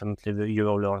videos. Definitely you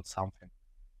will learn something.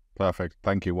 Perfect.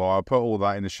 Thank you. Well, I'll put all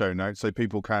that in the show notes so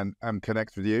people can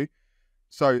connect with you.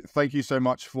 So thank you so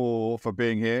much for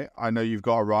being here. I know you've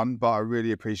got to run, but I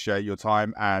really appreciate your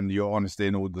time and your honesty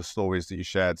and all the stories that you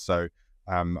shared. So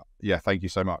yeah, thank you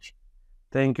so much.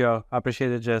 Thank you. I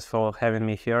appreciate it, Jess, for having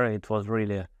me here. It was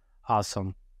really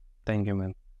awesome. Thank you,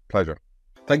 man. Pleasure.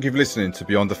 Thank you for listening to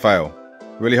Beyond the Fail.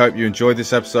 Really hope you enjoyed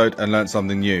this episode and learned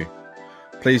something new.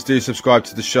 Please do subscribe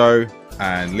to the show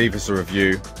and leave us a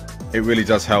review. It really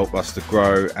does help us to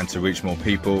grow and to reach more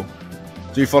people.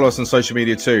 Do follow us on social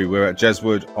media too. We're at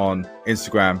Jeswood on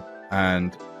Instagram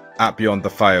and at Beyond the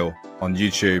Fail on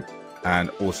YouTube and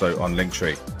also on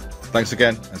Linktree. Thanks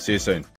again and see you soon.